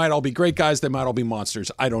guys. They might all be great guys. They might all be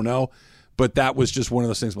monsters. I don't know. But that was just one of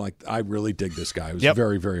those things. I'm like, I really dig this guy. It was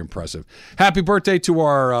very, very impressive. Happy birthday to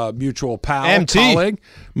our mutual pal, colleague,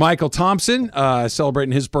 Michael Thompson,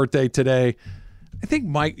 celebrating his birthday today. I think,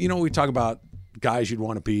 Mike, we talk about guys you'd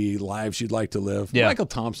want to be, lives you'd like to live. Yeah. Michael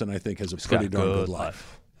Thompson, I think, has a pretty darn good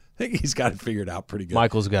life. I think he's got it figured out pretty good.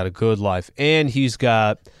 Michael's got a good life. And he's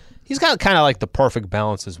got kind of like the perfect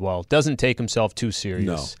balance as well. Doesn't take himself too serious.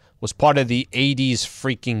 No. Was part of the 80s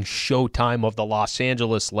freaking Showtime of the Los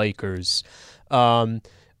Angeles Lakers. I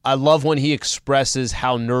love when he expresses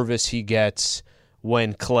how nervous he gets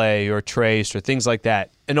when Clay or Trace or things like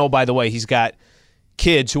that. And oh, by the way, he's got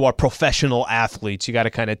kids who are professional athletes. You got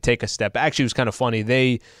to kind of take a step. Actually, it was kind of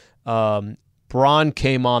funny. Bron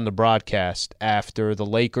came on the broadcast after the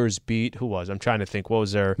Lakers beat, who was? I'm trying to think. What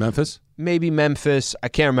was there? Memphis? Maybe Memphis. I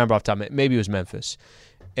can't remember off the top of my head. Maybe it was Memphis.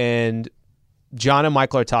 And John and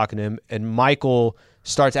Michael are talking to him, and Michael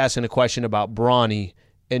starts asking a question about Bronny.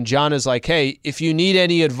 And John is like, hey, if you need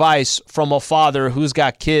any advice from a father who's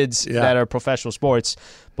got kids that are professional sports.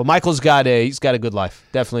 But Michael's got a good life.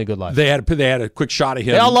 Definitely a good life. They had a quick shot of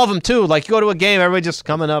him. They all love him, too. Like, you go to a game, everybody just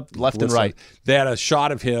coming up left and right. They had a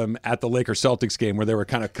shot of him at the Lakers-Celtics game where they were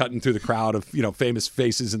kind of cutting through the crowd of, famous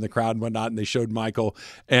faces in the crowd and whatnot, and they showed Michael.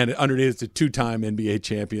 And underneath, it's a two-time NBA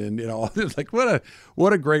champion. It's like,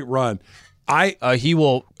 what a great run. He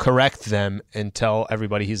will correct them and tell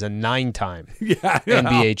everybody he's a 9-time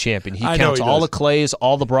NBA champion. He counts all the Clays,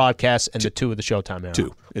 all the broadcasts, and the 2 of the Showtime era.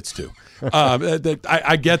 2. It's 2.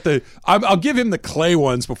 I get I'll give him the Clay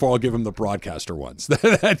ones before I'll give him the broadcaster ones.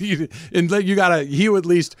 He at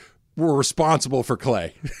least were responsible for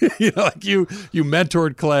Clay. You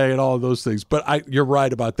mentored Clay and all of those things. But you're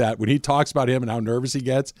right about that. When he talks about him and how nervous he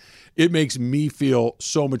gets, it makes me feel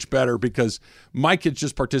so much better because my kid's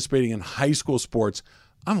just participating in high school sports.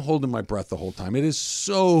 I'm holding my breath the whole time. It is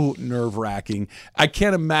so nerve-wracking. I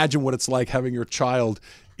can't imagine what it's like having your child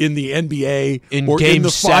in the NBA or game in the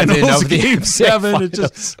 7 finals, of the game 7, finals. and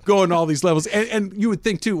just going all these levels. And you would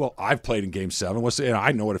think too, well, I've played in game 7.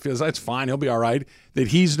 I know what it feels. That's fine. He'll be all right. That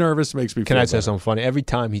he's nervous makes me feel Can I better. say something funny? Every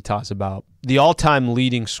time he talks about the all-time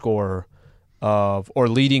leading scorer or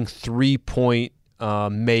leading 3-point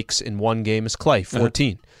makes in one game is Clay,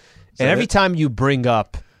 14. And every time you bring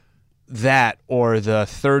up that or the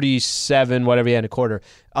 37, whatever he had in a quarter,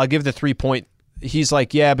 I'll give the 3-point. He's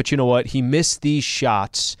like, yeah, but you know what? He missed these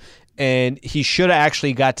shots, and he should have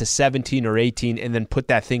actually got to 17 or 18 and then put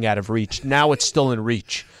that thing out of reach. Now it's still in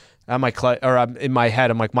reach. In my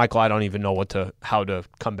head, I'm like, Michael, I don't even know how to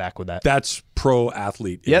come back with that. That's pro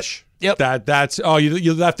athlete-ish. Yep. That's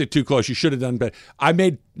you left it too close. You should have done better. I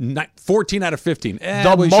made 14 out of 15.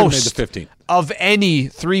 The most made the 15 of any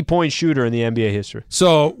 3-point shooter in the NBA history.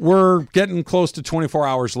 So we're getting close to 24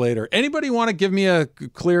 hours later. Anybody want to give me a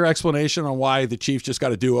clear explanation on why the Chiefs just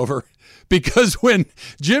got a do-over? Because when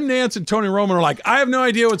Jim Nantz and Tony Romo are like, I have no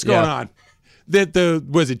idea what's going on. That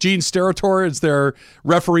Gene Steratore is their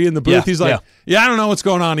referee in the booth. He's like, I don't know what's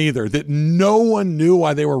going on either. That no one knew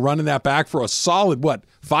why they were running that back for a solid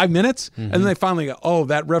 5 minutes, and then they finally go,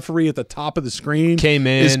 that referee at the top of the screen came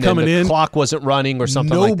in, is coming and the in. Clock wasn't running or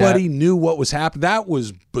something like that. Nobody knew what was happening. That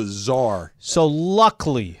was bizarre. So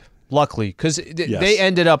luckily, because they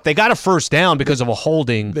ended up, they got a first down because of a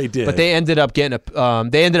holding. They did, but they ended up getting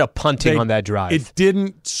punting on that drive. It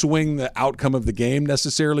didn't swing the outcome of the game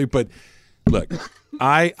necessarily, but. Look,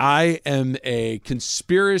 I am a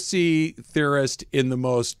conspiracy theorist in the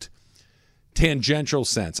most tangential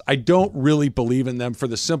sense. I don't really believe in them for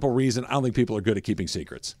the simple reason I don't think people are good at keeping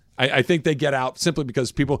secrets. I think they get out simply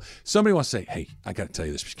because somebody wants to say, hey, I got to tell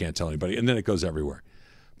you this, but you can't tell anybody, and then it goes everywhere.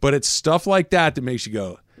 But it's stuff like that makes you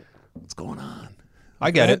go, what's going on? I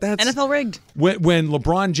get it. That's NFL rigged. When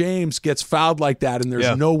LeBron James gets fouled like that and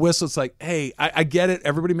there's no whistle, it's like, hey, I get it.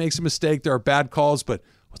 Everybody makes a mistake. There are bad calls, but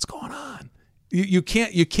what's going on? You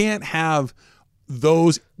can't have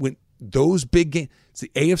those big games. It's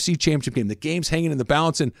the AFC Championship game. The game's hanging in the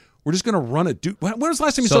balance, and we're just going to run a do. When was the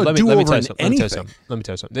last time you saw a do-over in anything? Let me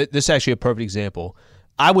tell you something. This is actually a perfect example.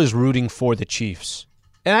 I was rooting for the Chiefs,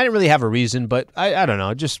 and I didn't really have a reason, but I don't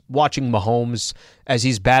know. Just watching Mahomes as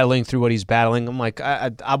he's battling through what he's battling, I'm like,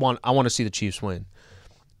 I want to see the Chiefs win.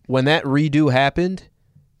 When that redo happened,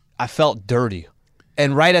 I felt dirty.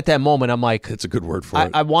 And right at that moment, I'm like... That's a good word for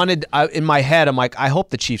it. In my head, I'm like, I hope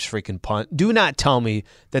the Chiefs freaking punt. Do not tell me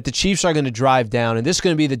that the Chiefs are going to drive down, and this is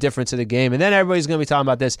going to be the difference of the game, and then everybody's going to be talking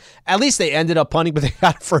about this. At least they ended up punting, but they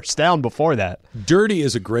got a first down before that. Dirty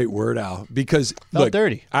is a great word, Al, because... Felt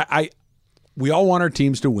dirty. We all want our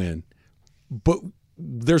teams to win, but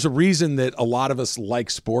there's a reason that a lot of us like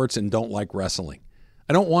sports and don't like wrestling.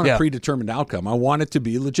 I don't want a predetermined outcome. I want it to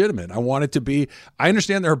be legitimate. I want it to be – I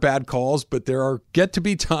understand there are bad calls, but there get to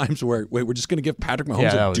be times where, wait, we're just going to give Patrick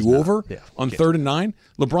Mahomes a do-over on 3rd and 9?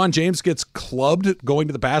 LeBron James gets clubbed going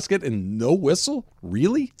to the basket and no whistle?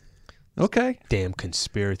 Really? Okay. Damn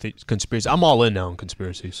conspiracy. I'm all in now on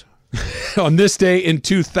conspiracies. On this day in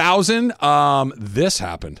 2000, this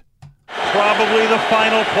happened. Probably the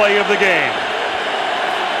final play of the game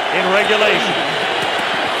in regulation.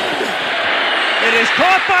 It is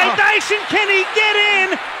caught by Dyson. Can he get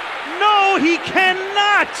in? No, he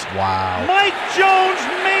cannot. Wow. Mike Jones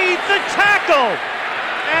made the tackle,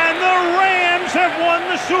 and the Rams have won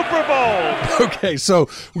the Super Bowl. Okay, so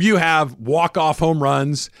you have walk-off home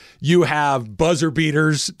runs. You have buzzer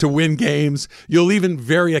beaters to win games. You'll even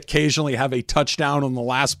very occasionally have a touchdown on the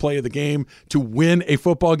last play of the game to win a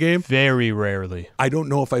football game. Very rarely. I don't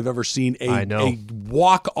know if I've ever seen a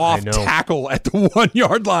walk-off tackle at the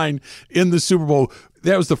 1-yard line in the Super Bowl.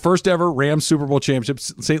 That was the first ever Rams Super Bowl championship,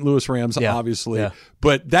 St. Louis Rams, obviously. Yeah.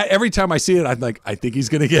 But that every time I see it, I'm like, I think he's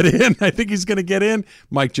going to get in. I think he's going to get in.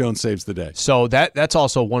 Mike Jones saves the day. So that's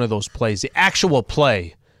also one of those plays. The actual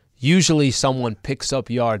play, usually someone picks up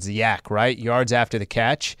yards, right? Yards after the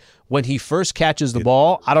catch. When he first catches the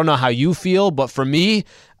ball, I don't know how you feel, but for me,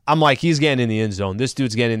 I'm like, he's getting in the end zone. This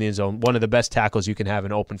dude's getting in the end zone. One of the best tackles you can have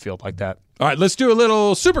in open field like that. All right, let's do a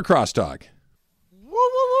little Supercross talk.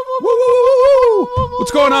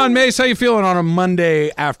 What's going on, Mace? How you feeling on a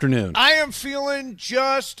Monday afternoon? I am feeling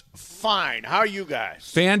just fine. How are you guys?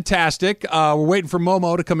 Fantastic. We're waiting for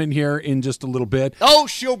Momo to come in here in just a little bit. Oh,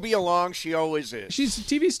 she'll be along. She always is. She's a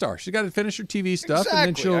TV star. She's got to finish her TV stuff, exactly.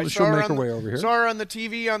 And then she'll make her way over here. Saw her on the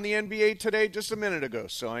TV on the NBA today just a minute ago,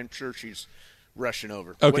 so I'm sure she's rushing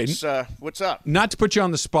over. Okay. What's up? Not to put you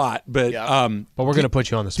on the spot, but but we're going to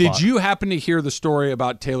put you on the spot. Did you happen to hear the story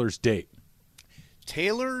about Taylor's date?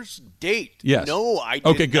 Taylor's date? Yes. No, I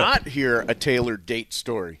did not hear a Taylor date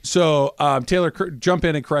story. So, Taylor, jump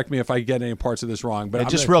in and correct me if I get any parts of this wrong. But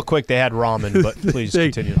just real quick, they had ramen, but please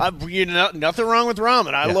continue. Nothing wrong with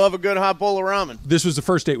ramen. I love a good hot bowl of ramen. This was the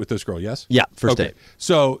first date with this girl, yes? Yeah, first date.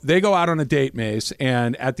 So they go out on a date, Mace,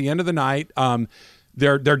 and at the end of the night,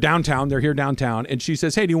 they're downtown. They're here downtown, and she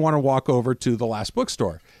says, "Hey, do you want to walk over to the last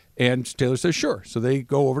bookstore?" And Taylor says, sure. So they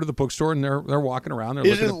go over to the bookstore, and they're walking around. They're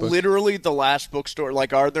looking at books. Is it literally the last bookstore?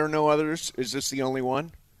 Like, are there no others? Is this the only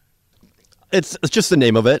one? It's just the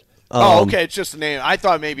name of it. Okay. It's just the name. I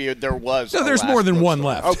thought maybe there was. No, there's more than one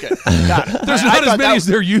left. Okay. Got it. There's not as many as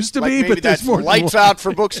there used to be, but there's more. Lights out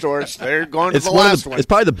for bookstores. They're going to the last one. It's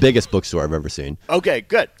probably the biggest bookstore I've ever seen. Okay,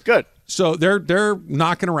 good. So they're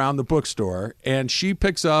knocking around the bookstore, and she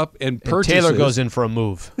picks up and purchases. Taylor goes in for a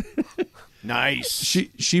move. Nice.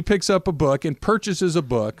 She picks up a book and purchases a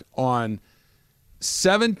book on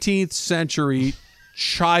 17th century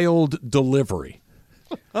child delivery.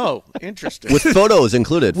 Oh, interesting. With photos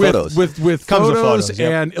included. With photos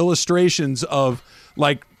yep. and illustrations of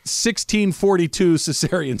like 1642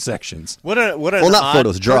 cesarean sections. What an not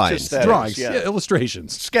photos, drawings. Drawings,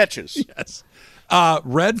 illustrations. Sketches. Yes.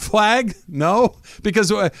 Red flag? No.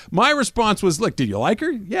 Because my response was, look, did you like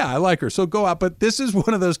her? Yeah, I like her. So go out. But this is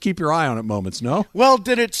one of those keep your eye on it moments, no? Well,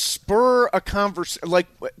 did it spur a conversation? Like,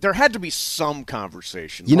 there had to be some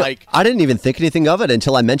conversation. I didn't even think anything of it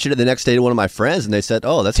until I mentioned it the next day to one of my friends, and they said,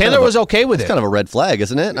 oh, that's Taylor was okay with it. That's kind of a red flag,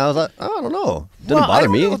 isn't it? And I was like, oh, I don't know. Didn't bother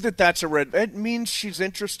me. I don't know that that's a red. It means she's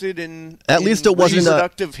interested in at least it wasn't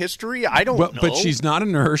reproductive history. I don't know. But she's not a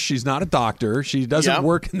nurse. She's not a doctor. She doesn't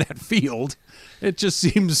work in that field. It just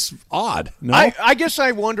seems odd. No, I guess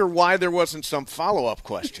I wonder why there wasn't some follow-up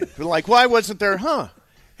question. Like, why wasn't there?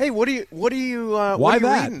 Hey, what are you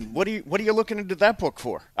reading? What are you looking into that book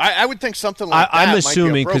for? I would think something like that. I'm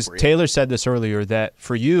assuming because Taylor said this earlier that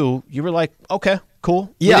for you were like, okay,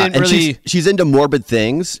 cool. Yeah, and she's into morbid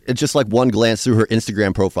things. It's just like one glance through her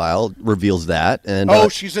Instagram profile reveals that.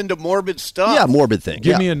 And she's into morbid stuff. Yeah, morbid things.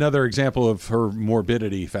 Give me another example of her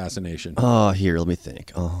morbidity fascination. Here, let me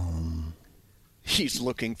think. He's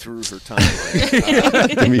looking through her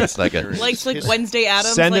timeline. Give me a second. Like Wednesday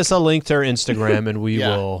Addams. Send us a link to her Instagram, and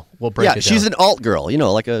we'll break it down. She's an alt girl.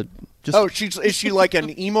 Like a just. Is she like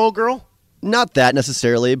an emo girl? Not that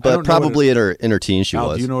necessarily, but probably in her teens she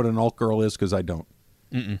was. Do you know what an alt girl is? Because I don't.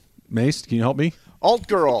 Mace, can you help me? Alt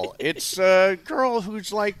girl. It's a girl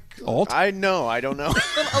who's like alt. I don't know.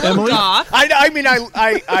 Emily. I mean,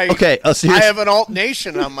 I okay. I have an alt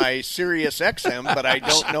nation on my Sirius XM, but I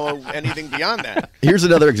don't know anything beyond that. Here's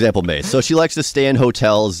another example, Mace. So she likes to stay in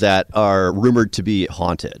hotels that are rumored to be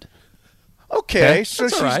haunted. Okay, so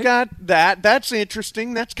she's got that. That's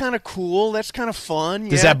interesting. That's kind of cool. That's kind of fun.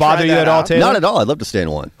 Does that bother you at all, Taylor? Not at all. I'd love to stay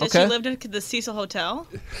in one. Does she live in the Cecil Hotel?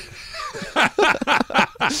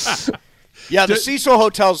 Yeah, the Cecil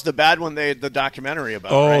Hotel's the bad one. The documentary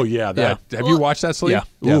about. Oh right? yeah, that. Have you watched that, Sleep?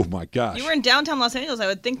 Yeah. Oh my gosh. You were in downtown Los Angeles. I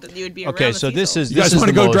would think that you would be around. Okay, the so Cecil. this is. You guys want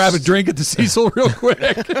to go grab a drink at the Cecil real quick?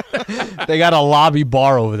 They got a lobby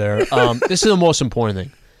bar over there. This is the most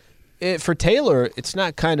important thing. For Taylor, it's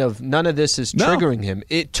not none of this is triggering him.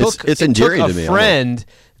 It took it's endearing to me. A friend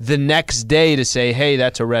the next day to say, "Hey,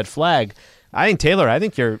 that's a red flag." I think Taylor. I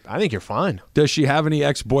think you're fine. Does she have any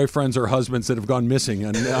ex-boyfriends or husbands that have gone missing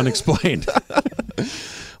and unexplained?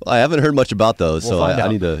 Well, I haven't heard much about those, so I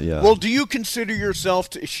need to. Yeah. Well, do you consider yourself?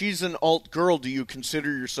 She's an alt girl. Do you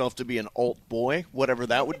consider yourself to be an alt boy, whatever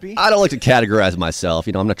that would be? I don't like to categorize myself.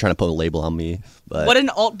 I'm not trying to put a label on me. But what an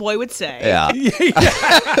alt boy would say. Yeah.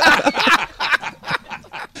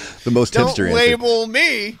 The most Don't hipster label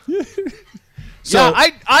me. So, yeah,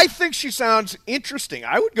 I think she sounds interesting.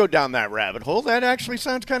 I would go down that rabbit hole. That actually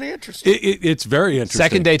sounds kind of interesting. It's very interesting.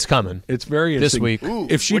 Second date's coming. It's very interesting. This week. Ooh,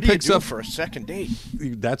 if she what picks do you do up for a second date,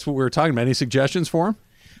 that's what we were talking about. Any suggestions for him?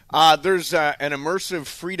 There's an immersive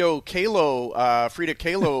Frida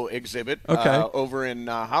Kahlo exhibit over in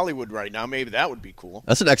Hollywood right now. Maybe that would be cool.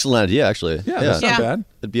 That's an excellent idea, actually. Yeah, that's not bad.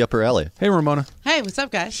 It'd be up her alley. Hey, Ramona. Hey, what's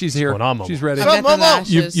up, guys? She's here. What's going on, Momo? She's ready. I've got the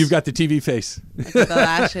lashes. You've got the TV face. The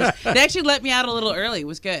lashes. They actually let me out a little early. It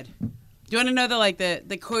was good. Do you want to know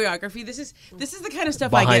the choreography? This is the kind of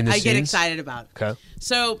stuff I get excited about. Okay.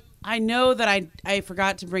 So I know that I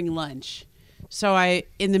forgot to bring lunch. So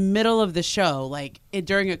in the middle of the show,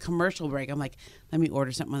 during a commercial break, I'm like, let me order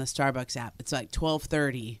something on the Starbucks app. It's like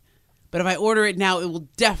 12:30. But if I order it now, it will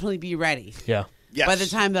definitely be ready. Yeah. Yes. By the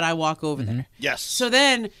time that I walk over there. Yes. So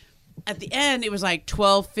then at the end, it was like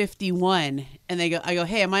 12:51. And I go,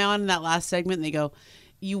 hey, am I on in that last segment? And they go,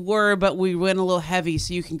 you were, but we went a little heavy,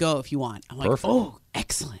 so you can go if you want. I'm like, Perfect. oh,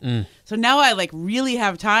 excellent. So now I really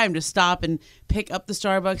have time to stop and pick up the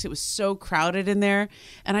Starbucks. It was so crowded in there,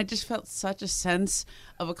 and I just felt such a sense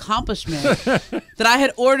of accomplishment that I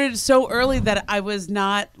had ordered so early that I was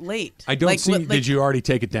not late. I don't see. Did you already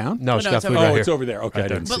take it down? No, it's got food over right here. It's over there. Okay, I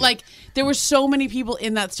didn't see But it. there were so many people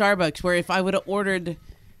in that Starbucks where if I would have ordered,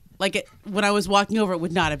 when I was walking over, it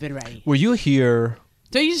would not have been ready. Were you here?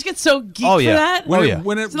 Don't you just get so geeked for that?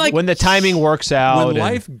 When the timing works out. When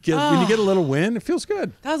when you get a little win, it feels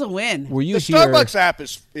good. That was a win. Were you the here? Starbucks app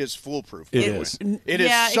is foolproof. It is. It is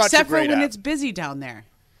yeah, such except a great for when app. it's busy down there.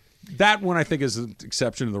 That one I think is an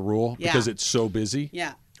exception to the rule Yeah. because it's so busy.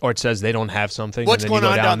 Yeah. Or it says they don't have something. What's and then going you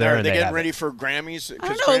on go down there? Are and they they getting have ready it. for Grammys? I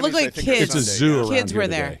don't know. It looked like kids. It's a zoo around Kids here were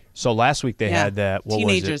today. there. So last week they Yeah. had that. What was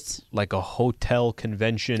Teenagers. it? Like a hotel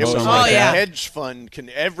convention. It was something like like a that. hedge fund.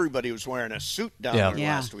 Everybody was wearing a suit down there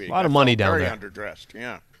Yeah. last week. A lot of I money felt down very there. underdressed.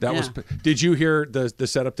 Yeah. That was. Did you hear the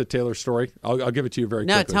setup to Taylor's story? I'll give it to you very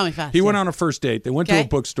No, quickly. tell me fast, He went yeah. on a first date. They went to a Okay.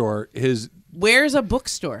 bookstore. Where's a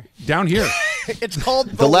bookstore? Down here. It's called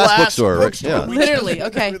The Last Bookstore, right? Yeah. Literally,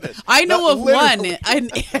 okay. I know of one. He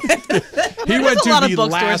There's went a to lot of the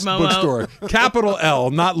bookstores, last Momo. bookstore. Capital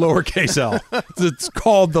L, not lowercase L. It's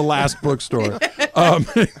called the last bookstore.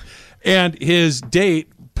 And his date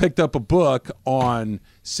picked up a book on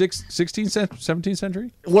 16th, 17th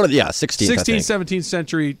century? 16th, 16th, 17th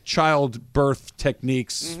century childbirth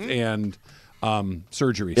techniques and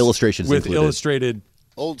surgeries. Illustrations with included. illustrated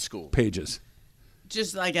old school pages.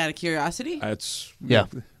 Just out of curiosity. That's Well,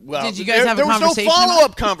 Did you guys have a there was conversation? no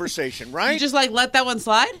follow-up conversation, right? You just let that one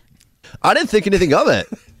slide? I didn't think anything of it,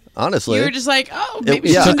 honestly. You were just like, oh, maybe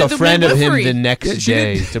yeah. she Took shouldn't a have friend been of him delivery. the next she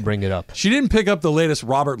day didn't- to bring it up. She didn't pick up the latest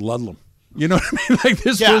Robert Ludlum. You know what I mean? Like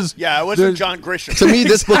this Yeah, was it wasn't John Grisham. To me,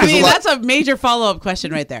 this book I is mean, a lot. that's a major follow-up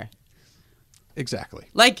question right there. exactly.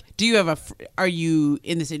 Do you have are you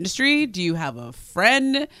in this industry? Do you have a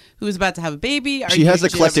friend who's about to have a baby? Are She you has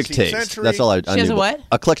just- eclectic 17th taste. century. That's all I She has knew. a what?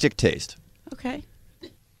 Eclectic taste. Okay.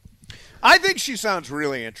 I think she sounds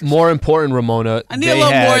really interesting. More important, Ramona. I need a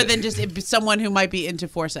little more than just someone who might be into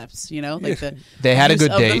forceps, They had a use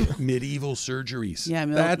good of date. them. Medieval surgeries. Yeah,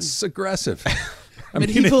 that's aggressive. I mean,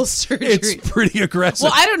 Medieval surgery. It's pretty aggressive.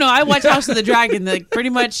 Well, I don't know. I watched House of the Dragon. Pretty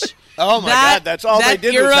much. Oh my God, that's all that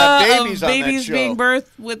they did was era have of babies on that babies show. being birthed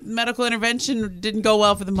with medical intervention didn't go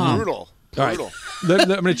well for the mom. Brutal. All right. I'm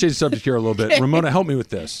going to change the subject here a little bit. Ramona, help me with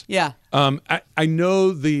this. Yeah. I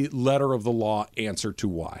know the letter of the law answer to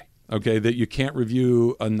why. Okay, that you can't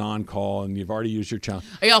review a non-call and you've already used your challenge.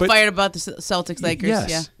 Are y'all fired about the Celtics Lakers?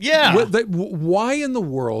 Yes. Yeah. Why in the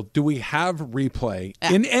world do we have replay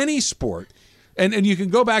in any sport? And you can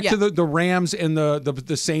go back to the Rams and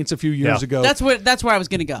the Saints a few years ago. That's where I was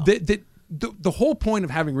going to go. the whole point of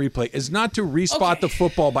having replay is not to respot the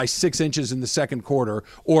football by 6 inches in the second quarter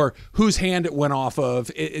or whose hand it went off of.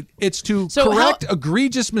 It's to correct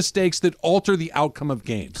egregious mistakes that alter the outcome of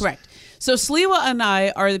games. Correct. So Sliwa and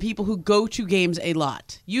I are the people who go to games a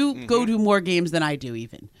lot. You go to more games than I do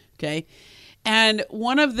even, okay? And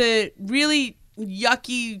one of the really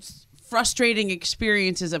yucky, frustrating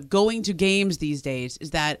experiences of going to games these days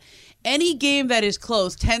is that any game that is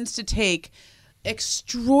close tends to take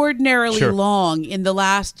extraordinarily long in the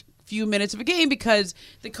last few minutes of a game because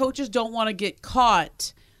the coaches don't want to get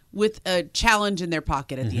caught with a challenge in their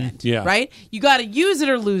pocket at the end, right? You got to use it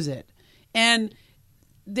or lose it. And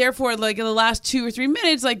therefore, like in the last 2 or 3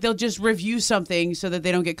 minutes, like they'll just review something so that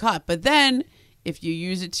they don't get caught. But then if you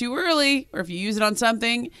use it too early or if you use it on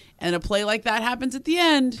something and a play like that happens at the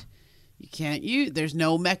end, you can't use, there's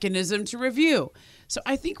no mechanism to review. So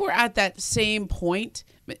I think we're at that same point.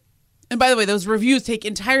 And by the way, those reviews take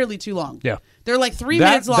entirely too long. Yeah. They're like 3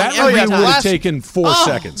 minutes long. That review would have taken 4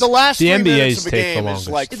 seconds. The last the 3 NBA's minutes of a take game the is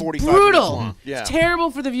like 45 brutal. minutes long. Yeah. It's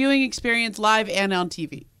terrible for the viewing experience live and on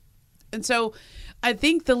TV. And so I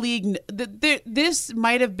think the league, this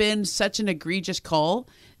might have been such an egregious call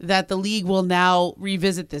that the league will now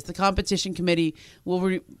revisit this. The competition committee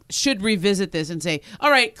should revisit this and say, all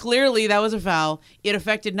right, clearly that was a foul. It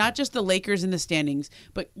affected not just the Lakers in the standings,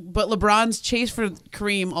 but LeBron's chase for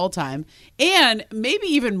Kareem all time. And maybe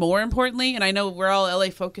even more importantly, and I know we're all LA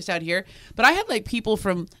focused out here, but I had like people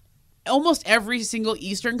from almost every single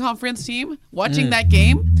Eastern Conference team watching that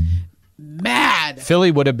game. Mad. Philly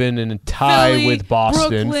would have been in a tie with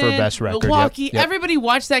Boston Brooklyn, for best record. Milwaukee, Yep. everybody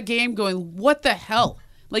watched that game going, what the hell?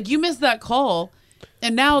 Like, you missed that call,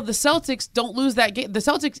 and now the Celtics don't lose that game. The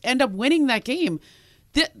Celtics end up winning that game.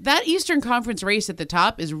 That Eastern Conference race at the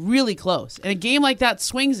top is really close, and a game like that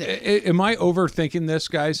swings it. Am I overthinking this,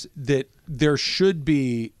 guys? That there should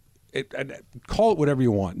be, call it whatever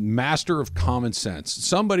you want, master of common sense,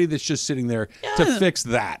 somebody that's just sitting there to fix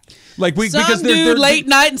that. Like because they're late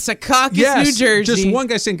night in Secaucus, New Jersey. Just one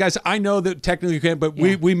guy saying, guys, I know that technically you can't, but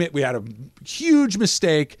we had a huge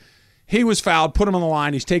mistake. He was fouled, put him on the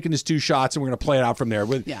line. He's taking his 2 shots, and we're going to play it out from there.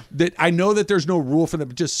 That I know that there's no rule for them,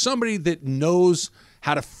 but just somebody that knows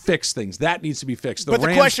how to fix things. That needs to be fixed. But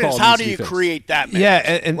the question is, how do you create that? Yeah,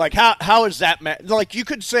 and like how is that? Like you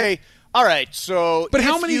could say, all right, so. But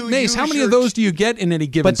how many of those do you get in any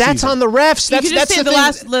given? But that's season? on the refs. You could just say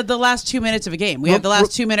the last 2 minutes of a game. We have the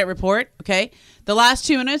last 2 minute report. Okay, the last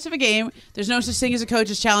 2 minutes of a game. There's no such thing as a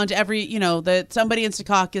coach's challenge. That somebody in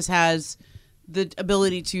Secaucus has the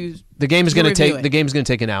ability to. The game is going to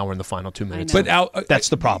take an hour in the final 2 minutes. But that's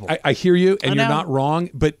the problem. I hear you, and you're not wrong.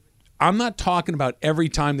 But I'm not talking about every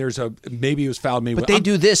time there's maybe it was fouled. Maybe, but they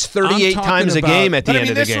do this 38 times a game at the end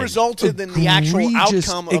of the game. This resulted in the actual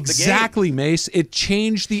outcome of the game. Exactly, Mace. It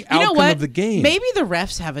changed the outcome of the game. Maybe the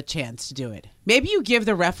refs have a chance to do it. Maybe you give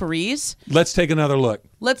the referees. Let's take another look.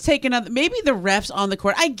 Maybe the refs on the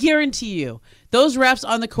court. I guarantee you, those refs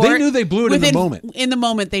on the court. They knew they blew it in the moment. In the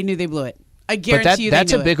moment, they knew they blew it. I guarantee you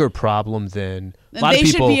that's a bigger problem than a lot they of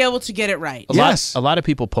people. Should be able to get it right. A lot of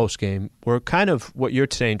people post game were kind of what you're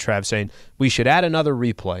saying, Trav, saying we should add another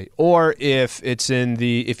replay, or if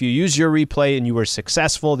you use your replay and you were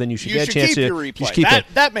successful, then you should get a chance to keep your replay. You should keep it.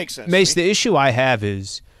 That makes sense. Mace, the issue I have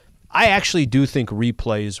is I actually do think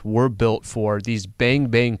replays were built for these bang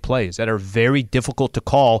bang plays that are very difficult to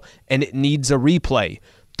call, and it needs a replay.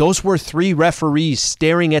 Those were 3 referees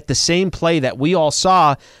staring at the same play that we all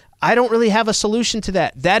saw. I don't really have a solution to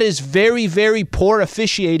that. That is very, very poor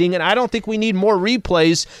officiating, and I don't think we need more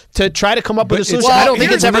replays to try to come up with a solution. I don't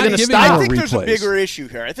think it's ever going to stop. I think there's a bigger issue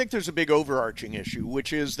here. I think there's a big overarching issue,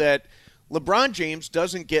 which is that LeBron James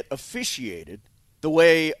doesn't get officiated the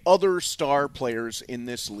way other star players in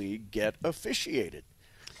this league get officiated.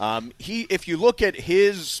 If you look at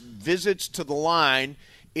his visits to the line,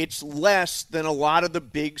 it's less than a lot of the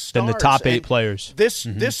big stars. Than the top 8 players. This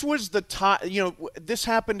was the top. This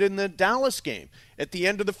happened in the Dallas game at the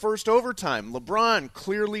end of the first overtime. LeBron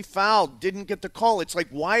clearly fouled, didn't get the call. It's like,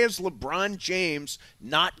 why is LeBron James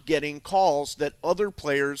not getting calls that other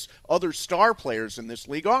players, other star players in this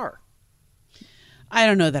league are? I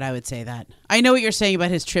don't know that I would say that. I know what you're saying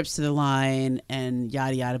about his trips to the line and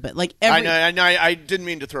yada yada, but like I know. I didn't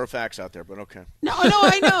mean to throw facts out there, but okay. No,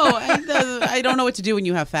 I know. I don't know what to do when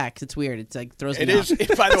you have facts. It's weird. It's like throws me off. It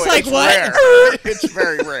is. By the way, like, it's what? rare. It's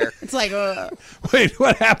very rare. It's like, wait,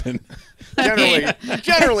 what happened?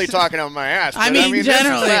 Generally talking on my ass. I mean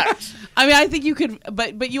generally. I mean, I think you could,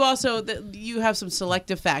 but you also you have some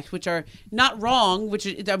selective facts, which are not wrong. Which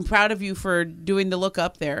I'm proud of you for doing the look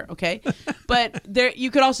up there. Okay, but there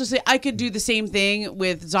you could also say I could do the same thing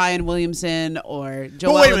with Zion Williamson or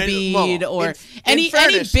Joel Embiid or any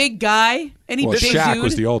big guy, any big Shaq dude.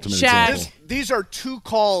 was the ultimate example. These are 2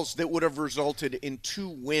 calls that would have resulted in 2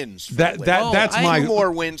 wins. That's my 2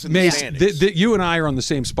 more wins in the standings. You and I are on the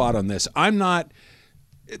same spot on this. I'm not.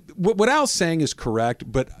 What Al's saying is correct,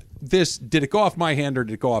 but did it go off my hand or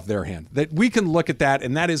did it go off their hand? That we can look at that,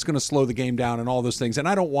 and that is going to slow the game down and all those things. And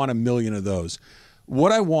I don't want a million of those.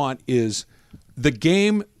 What I want is the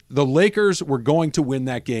game. The Lakers were going to win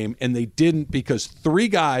that game, and they didn't because 3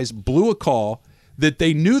 guys blew a call that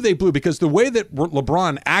they knew they blew, because the way that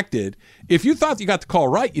LeBron acted, if you thought you got the call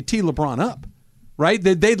right, you tee LeBron up, right?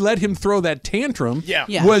 They'd let him throw that tantrum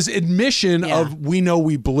was admission of we know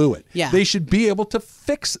we blew it. Yeah. They should be able to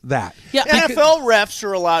fix that. Yeah. NFL refs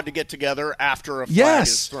are allowed to get together after a flag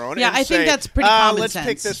is thrown and I say, think that's pretty common let's sense.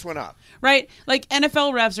 pick this one up. Right? Like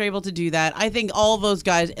NFL refs are able to do that. I think all of those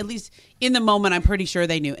guys, at least in the moment, I'm pretty sure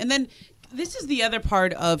they knew. And then this is the other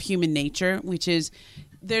part of human nature, which is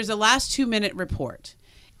there's a last 2-minute report.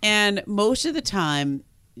 And most of the time,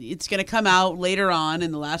 it's going to come out later on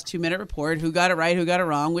in the last 2-minute report who got it right, who got it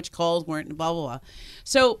wrong, which calls weren't, blah, blah, blah.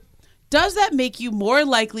 So does that make you more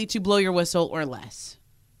likely to blow your whistle or less?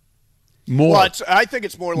 More. Well, I think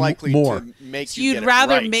it's more likely to make so you you'd get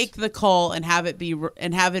rather it right. make the call and have it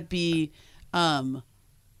be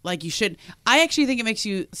like you should. I actually think it makes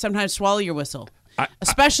you sometimes swallow your whistle,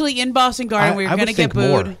 especially in Boston Garden where you're going to get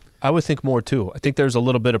booed. More. I would think more too. I think there's a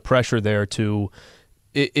little bit of pressure there to.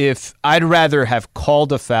 If I'd rather have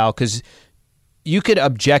called a foul, because you could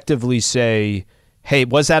objectively say, "Hey,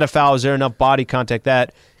 was that a foul? Is there enough body contact?"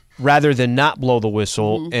 That rather than not blow the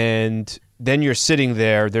whistle, and then you're sitting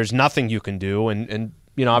there. There's nothing you can do, and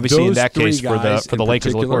you know, obviously in that case for the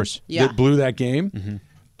Lakers, of course, that blew that game.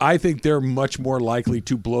 I think they're much more likely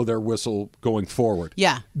to blow their whistle going forward.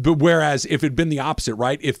 Yeah. But whereas if it'd been the opposite,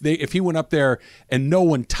 right? If he went up there and no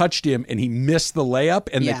one touched him and he missed the layup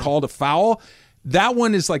and they called a foul, that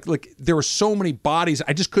one is like there were so many bodies,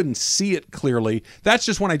 I just couldn't see it clearly. That's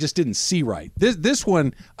just one I just didn't see right. This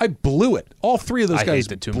one, I blew it. All 3 of those guys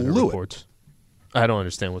blew it. I don't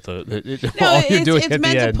understand what all it's doing it's at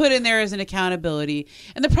meant the to end. put in there as an accountability.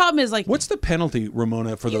 And the problem is what's the penalty,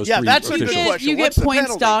 Ramona, for those 3 that's a officials? good question. You What's get the points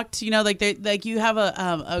penalty? docked, you have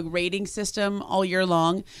a rating system all year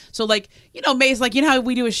long. So Mace, you know how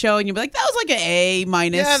we do a show and you'll be like, that was like an A-.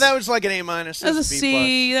 Yeah, that was like an A-. That was a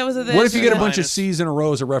C. That was a this. What if you get a bunch of C's in a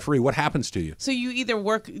row as a referee? What happens to you? So you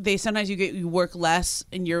either sometimes you work less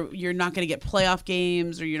and you're not going to get playoff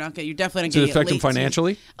games, or you're definitely not going to get Does it affect them late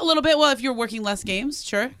financially? A little bit. Well, if you're working less games,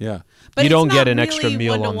 sure. Yeah. But you it's don't not get an really extra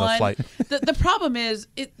meal on the one-to-one. flight. The problem is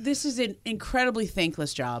this is an incredibly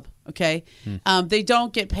thankless job, okay? They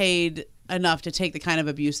don't get paid enough to take the kind of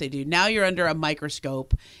abuse they do. Now you're under a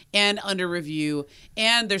microscope and under review,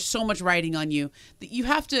 and there's so much writing on you that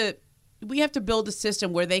we have to build a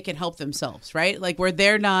system where they can help themselves, right? Like where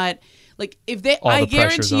they're not, like if they, I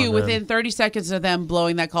guarantee you within 30 seconds of them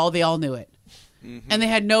blowing that call, they all knew it. And they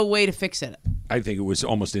had no way to fix it. I think it was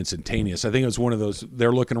almost instantaneous. I think it was one of those,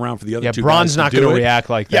 they're looking around for the other 2 Bron's guys not going to react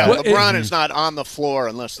like that. Yeah, LeBron is not on the floor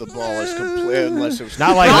unless the ball is complete. Unless it was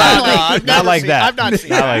not like that. Not like that. I've not seen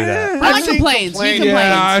not like that. Bron complains. He complains.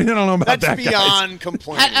 Yeah, I don't know about That's that. beyond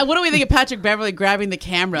complaining. What do we think of Patrick Beverly grabbing the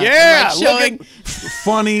camera? Yeah, and showing.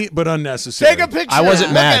 Funny but unnecessary. Take a picture. I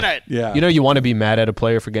wasn't mad. Look at it. Yeah. You know, you want to be mad at a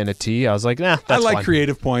player for getting a T. I was like, nah, that's I like fine.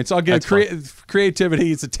 creative points. I'll give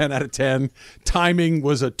creativity. It's a 10 out of 10. Timing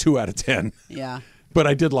was a 2 out of 10. Yeah. But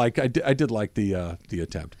I did like the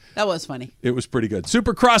attempt. That was funny. It was pretty good.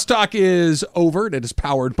 Super Crosstalk is over. It is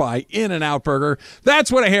powered by In-N-Out Burger.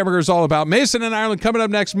 That's what a hamburger is all about. Mason and Ireland coming up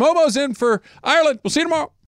next. Momo's in for Ireland. We'll see you tomorrow.